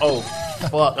like, oh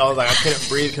fuck! I was like, I couldn't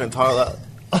breathe, couldn't talk.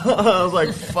 I was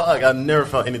like, fuck! I never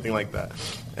felt anything like that.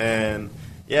 And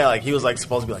yeah, like he was like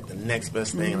supposed to be like the next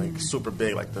best thing, like super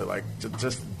big, like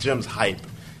just gym's hype.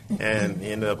 And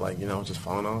he ended up like, you know, just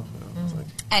falling off. You know? Like,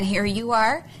 and here you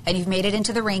are, and you've made it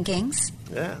into the rankings.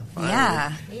 Yeah. Finally.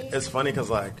 Yeah. It's funny because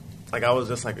like I was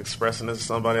just like expressing this to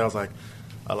somebody. I was like,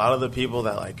 a lot of the people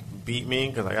that like beat me,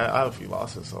 because like I have a few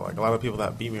losses, so like a lot of people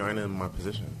that beat me aren't in my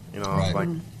position. You know, like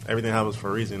everything happens for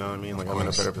a reason. You know what I mean? Like I'm in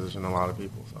a better position than a lot of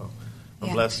people. So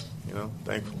I'm blessed. You know,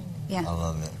 thankful. Yeah. I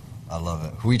love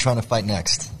it. Who are you trying to fight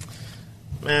next?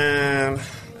 Man.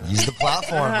 Use the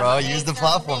platform, bro. Use the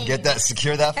platform.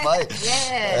 Secure that fight.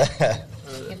 Yeah.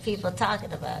 Get people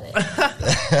talking about it.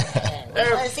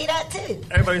 I want to see that too.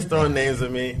 Everybody's throwing names at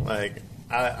me. Like,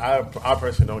 I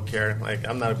personally don't care. Like,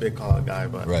 I'm not a big call-out guy,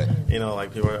 but, you know,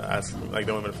 like, people ask, like,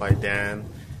 they want me to fight Dan,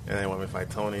 and they want me to fight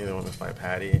Tony, they want me to fight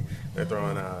Patty. They're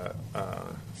throwing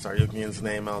Saryukian's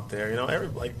name out there. You know,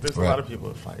 there's a lot of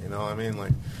people to fight, you know what I mean?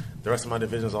 Like, the rest of my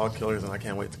division is all killers, and I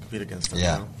can't wait to compete against them.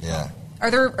 Yeah, you know? yeah.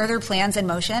 Are there plans in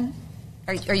motion?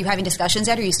 Are you having discussions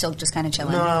yet, or are you still just kind of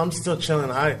chilling? No, I'm still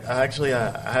chilling. I actually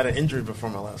had an injury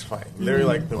before my last fight. Literally,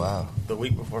 like the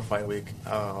week before fight week,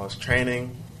 I was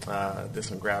training, did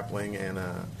some grappling, and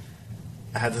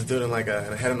I had this dude in like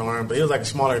a head and arm, but he was like a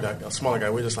smaller guy.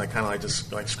 We were just like kind of like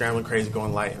just like scrambling crazy,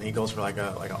 going light, and he goes for like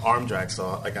an arm drag.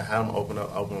 So like I had him open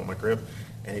up my grip,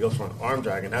 and he goes for an arm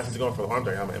drag, and as he's going for the arm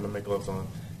drag, I have my MMA gloves on.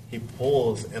 He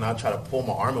pulls, and I try to pull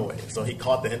my arm away. So he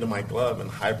caught the end of my glove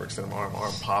and hyperextended my arm.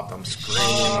 Arm popped. I'm screaming.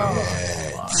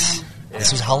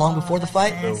 This was how long before the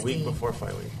fight? The week before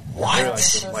fight week. What? I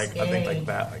think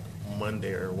like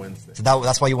Monday or Wednesday. So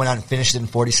that's why you went out and finished it in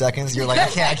 40 seconds? You're like,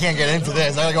 I can't get into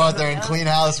this. I gotta go out there and clean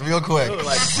house real quick. Dude,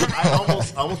 like,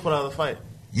 I almost put out of the fight.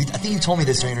 I think you told me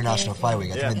this during International Fight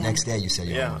Week. I think the next day you said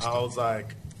you almost. I was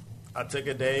like, I took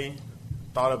a day,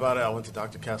 thought about it. I went to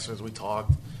Dr. Kessler's. We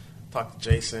talked to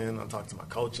Jason. I talked to my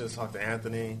coaches. Talked to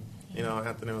Anthony. You know,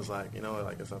 Anthony was like, you know,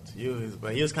 like it's up to you.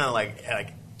 But he was kind of like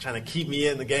trying to keep me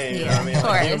in the game. You know what I mean?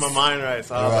 Like, keeping my mind right.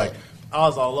 So I was like, I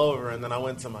was all over. And then I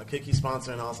went to my cookie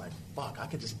sponsor, and I was like, fuck, I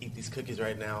could just eat these cookies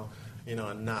right now. You know,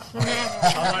 and not. I was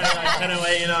already like, couldn't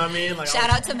wait. You know what I mean? Like, shout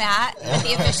out to Matt,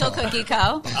 the official Cookie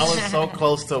Co. I was so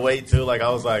close to weight too. Like I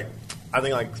was like, I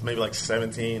think like maybe like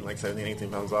 17,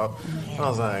 18 pounds off. And I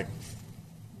was like,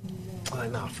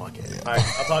 nah, fuck it. Yeah.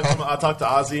 I talked to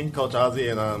Ozzy, Coach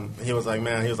Ozzy, and he was like,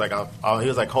 man, he was like,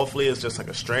 hopefully it's just like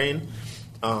a strain.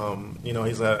 You know,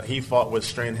 he fought with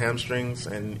strained hamstrings,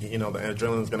 and you know the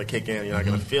adrenaline's gonna kick in. You're not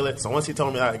gonna feel it. So once he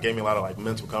told me that, it gave me a lot of like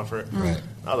mental comfort. Right.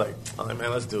 I was like, man,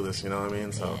 let's do this. You know what I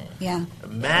mean? So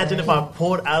imagine if I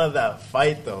pulled out of that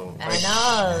fight though. Like,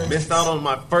 I know. Missed out on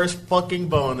my first fucking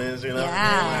bonus. You know?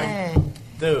 Yeah. Like,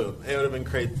 dude, it would have been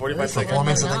crazy. 45 seconds.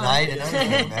 Performance of the night and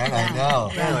everything, man. I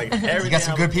know. Man, like, you got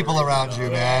some good people around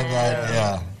you,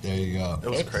 man. There you go. It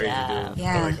was crazy, dude.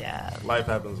 Yeah. Life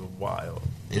happens wild.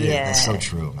 It is. That's so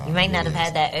true, man. You might not have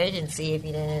had that urgency if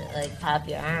you didn't like pop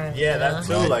your arm. Yeah, that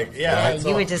too. Like,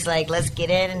 you were just like, let's get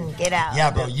in and get out.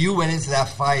 Yeah, bro. You went into that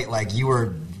fight like you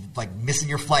were like missing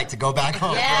your flight to go back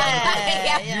home.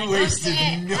 Yeah. You wasted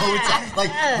no time. Like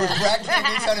when Brad came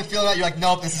in trying to feel it out, you're like,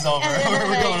 nope, this is over.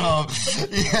 We're going home.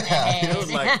 Yeah. It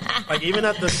was like even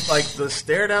at the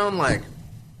stare down, like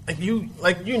you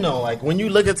know, like when you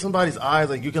look at somebody's eyes,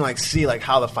 like you can like see like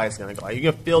how the fight's gonna go. Like you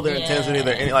can feel their intensity,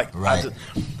 right.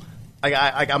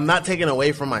 I'm not taking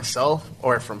away from myself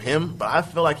or from him, but I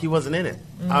feel like he wasn't in it.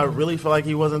 I really feel like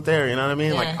he wasn't there. You know what I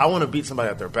mean? Yeah. Like I want to beat somebody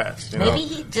at their best. You know? Maybe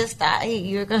he just thought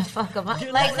you were gonna fuck him up.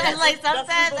 Like sometimes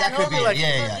That could be.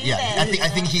 I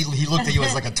think he looked at you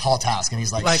as like a tall task, and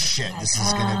he's like shit, this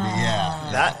is gonna be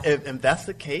That if that's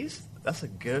the case. That's a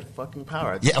good fucking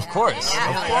power. Yeah, of course.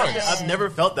 I've never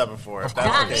felt that before. If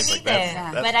that's the case, like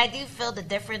that's, but I do feel the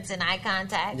difference in eye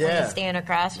contact when you're standing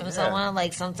across from someone.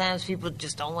 Like sometimes people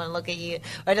just don't want to look at you,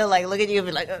 or they'll like look at you and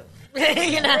be like,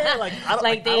 you know, I don't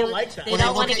like that. They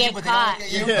don't want to get caught.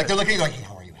 Like they're looking at you like, hey,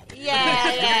 how are you?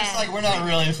 Yeah. It's like we're not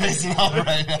really facing off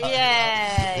right now.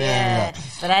 Yeah.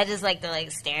 But I just like to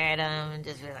like stare at them and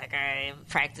just be like, all right,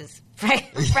 practice my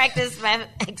expression.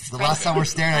 The last time we're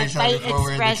staring at each other before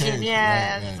we're in the cage.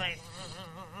 Yeah. Right.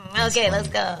 Like, okay, let's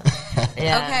go.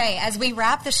 Yeah. Okay, as we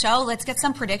wrap the show, let's get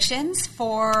some predictions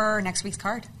for next week's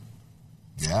card.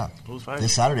 Yeah. Who's fighting?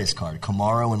 This Saturday's card.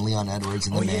 Kamaru and Leon Edwards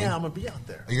in the main. Yeah, I'm going to be out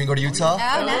there. Are you going to go to Utah?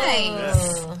 Oh,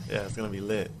 nice. Yeah, it's going to be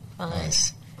lit.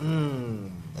 Nice.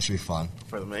 That should be fun.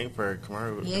 For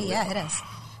Kamaru. Yeah, it is.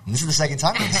 And this is the second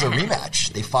time. This is a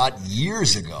rematch. They fought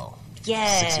years ago.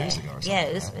 Yeah. 6 years ago or something. Yeah,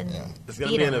 it's been. It's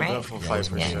going to be an eventful fight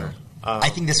for sure. I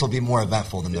think this will be more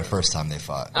eventful than the first time they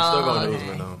fought. I'm still going to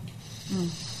Usman, though.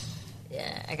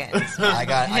 Yeah, I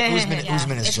got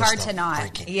Usman is it's just hard a to not.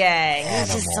 freaking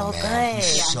he's just so man. good.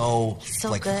 He's so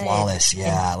like good. flawless.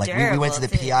 Yeah, like we went to the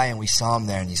too. PI and we saw him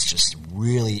there, and he's just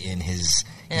really in his.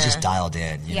 He's just dialed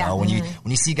in. You know, when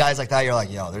you see guys like that, you're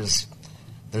like, yo, there's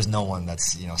no one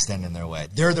that's standing in their way.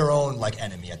 They're their own like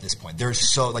enemy at this point. They're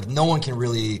so like no one can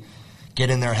really get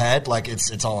in their head. Like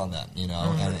it's all on them.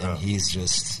 And he's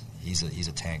just he's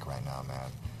a tank right now,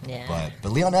 man. Yeah.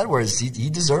 But Leon Edwards, he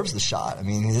deserves the shot. I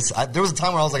mean, there was a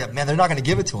time where I was like, man, they're not going to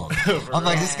give it to him. I'm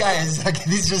like, this guy is like,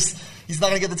 he's not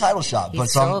going to get the title shot.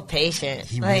 He's so patient.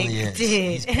 He really is. Dude.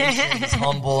 He's patient. He's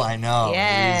humble. I know.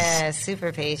 Yeah,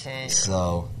 super patient.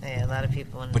 So. Yeah, a lot of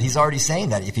people. But he's already saying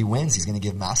that if he wins, he's going to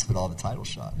give Masvidal the title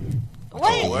shot.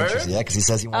 What? Yeah, because he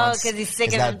says he wants. Oh, because he's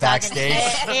sick of him backstage.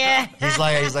 Yeah. He's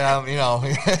like,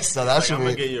 so that should I'm be.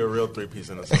 gonna get you a real 3-piece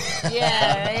in this.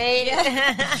 Yeah, right.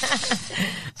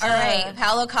 All right,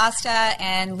 Paulo Costa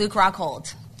and Luke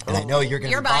Rockhold. And I know you're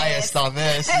going to be biased on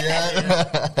this.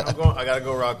 Yeah. I gotta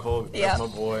go Rockhold. That's my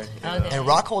boy. Okay. And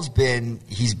Rockhold's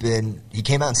he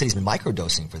came out and said he's been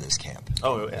microdosing for this camp.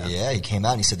 Oh yeah. Yeah, he came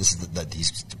out and he said that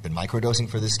he's been microdosing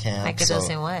for this camp.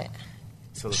 Microdosing what?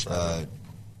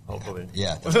 Hopefully.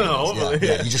 Yeah. Hopefully.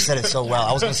 Yeah. You just said it so well.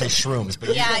 I was going to say shrooms, but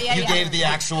you gave the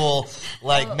actual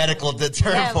medical term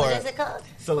for it. What is it called?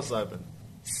 Psilocybin.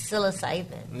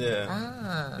 Psilocybin. Yeah.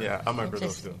 Ah. Yeah, I'm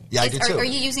microdose too. Yeah, I do too. Are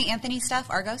you using Anthony's stuff,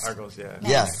 Argos? Argos, yeah.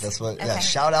 Nice. Yeah, that's what. Yeah,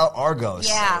 shout out Argos.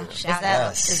 Yeah,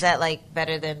 Is that like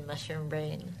better than mushroom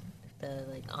brain?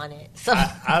 On it. So I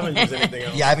haven't used anything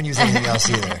else. Yeah, I haven't used anything else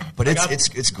either. But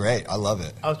it's great. I love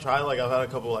it. I've tried I've had a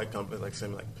couple companies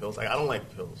send me pills. I don't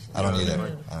like pills. I don't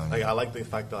either. I like the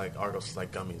fact that Argos is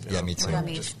like gummies. Yeah, me too.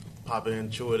 Gummies. Just pop it in,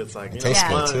 chew it. It's like it tastes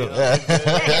good too.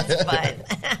 it's fun.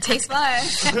 Tastes fun.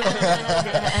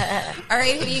 All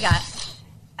right, who do you got?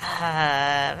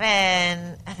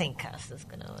 Man, I think Costa's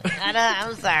gonna win.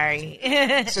 I'm sorry.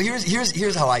 So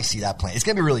here's how I see that playing. It's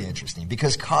gonna be really interesting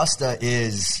because Costa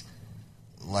is.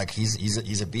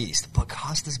 He's a beast, but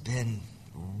Costa's been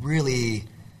really,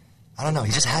 I don't know.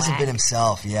 He just hasn't been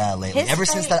himself, lately. Ever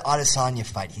since that Adesanya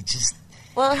fight, he just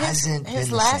hasn't been the same.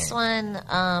 His last one,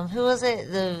 who was it?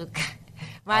 The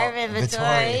Marvin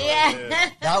Vettori. Yeah.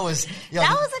 That was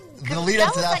the lead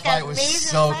up to that fight was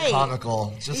so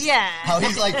comical. Just how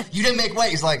he's like, you didn't make weight.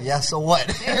 He's like, yeah, so what?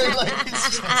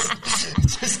 It's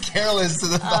just careless to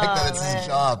the fact that it's his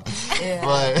job. Yeah.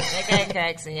 But that guy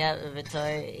cracks me up,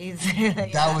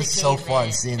 Vettori. That was so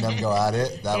fun seeing them go at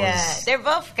it. They're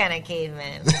both kind of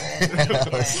cavemen. That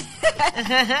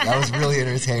was really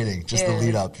entertaining. Just the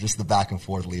lead up, just the back and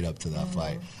forth lead up to that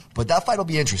fight. But that fight will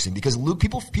be interesting because Luke,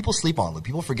 people sleep on Luke.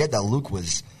 People forget that Luke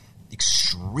was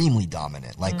extremely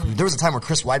dominant. There was a time where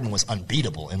Chris Weidman was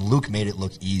unbeatable and Luke made it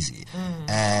look easy.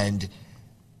 And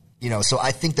so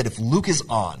I think that if Luke is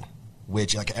on,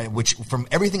 which from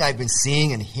everything I've been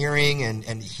seeing and hearing,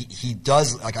 and he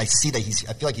does, I see that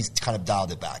I feel like he's kind of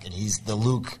dialed it back, and he's the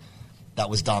Luke that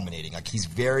was dominating. He's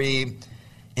very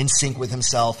in sync with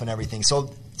himself and everything.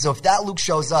 So So if that Luke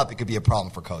shows up, it could be a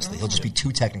problem for Costa. He'll just be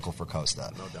too technical for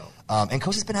Costa. No doubt. And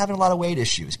Costa's been having a lot of weight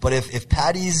issues. But if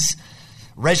Patty's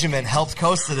regimen helps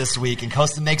Costa this week and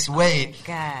Costa makes weight,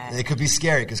 it could be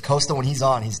scary because Costa, when he's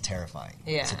on, he's terrifying.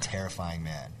 Yeah. He's a terrifying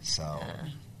man. So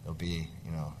it'll be,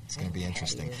 it's going to be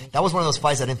interesting. That was one of those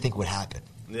fights I didn't think would happen.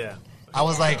 Yeah. I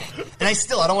was like, and I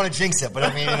don't want to jinx it, but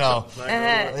I mean,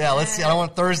 let's see. I don't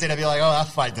want Thursday to be like, oh, that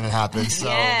fight didn't happen. So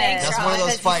that's one of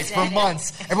those fights for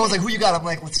months. Everyone's like, who you got? I'm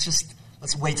like,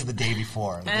 let's wait till the day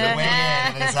before. Weigh in,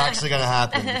 and it's actually going to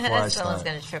happen before I start. Someone's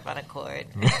going to trip on a cord.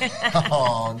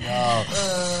 Oh, no.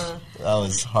 That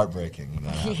was heartbreaking when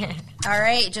that happened. All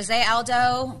right, Jose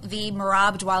Aldo v.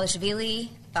 Merab Dvalishvili.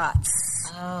 Thoughts?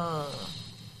 Oh,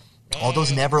 man.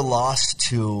 Aldo's never lost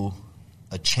to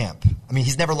a champ. I mean,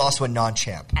 he's never lost to a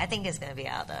non-champ. I think it's going to be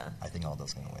Aldo. I think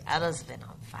Aldo's going to win. Aldo's been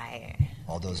on fire.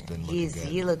 Aldo's been looking good.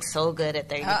 He looks so good at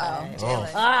 35.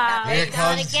 Here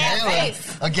comes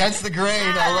Jalin. Against the grain.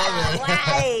 I love it.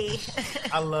 Why?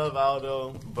 I love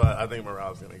Aldo, but I think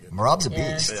Merab's going to get it. Marab's a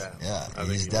beast. Yeah.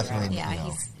 He's definitely,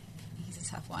 He's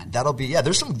a tough one. That'll be,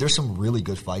 there's some really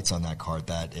good fights on that card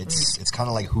that it's kind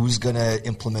of like who's going to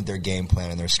implement their game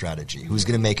plan and their strategy. Who's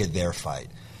going to make it their fight.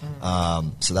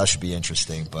 So that should be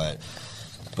interesting. But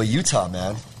Utah,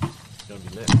 man. It's going to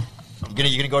be lit.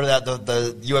 You gonna go to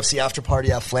the UFC after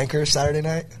party at Flanker Saturday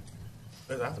night?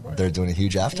 There's after party. They're doing a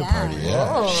huge after party. Yeah.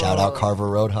 Oh. Shout out Carver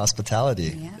Road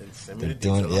Hospitality. Yeah. They're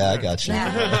doing. Yeah, I got you.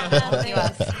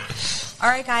 All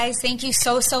right, guys. Thank you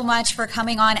so much for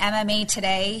coming on MMA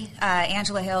today.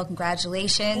 Angela Hill,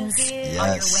 congratulations on your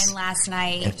win last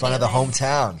night. In front of the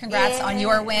hometown. Congrats on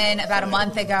your win about a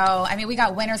month ago. I mean, we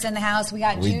got winners in the house. We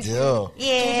got Juju. We do.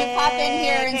 Juju, pop in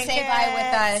here and say bye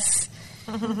with us.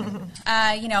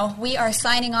 We are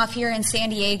signing off here in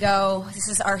San Diego. This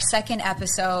is our second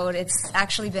episode. It's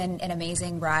actually been an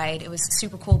amazing ride. It was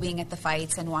super cool being at the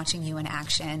fights and watching you in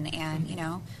action. And, we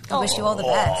wish you all the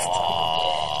best.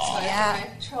 Yeah.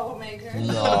 Troublemaker.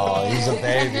 No, he's a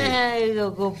baby. He's a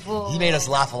good boy. He made us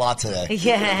laugh a lot today.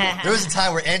 Yeah. There was a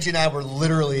time where Angie and I were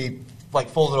literally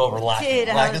folded over laughing. Dude,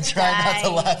 I'm trying not to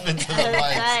laugh into the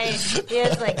mics. He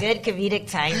has good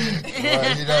comedic timing.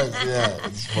 He does, yeah.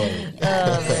 It's funny.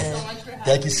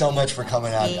 Thank you so much for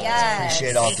coming out, guys. Yes.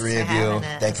 Appreciate all three of you.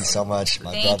 Thank you so much,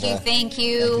 my brother. Thank you. Thank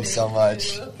you so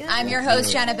much. I'm your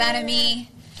host, Jenna Benamy,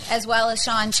 as well as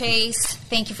Sean Chase.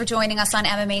 Thank you for joining us on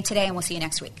MMA Today, and we'll see you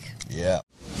next week. Yeah.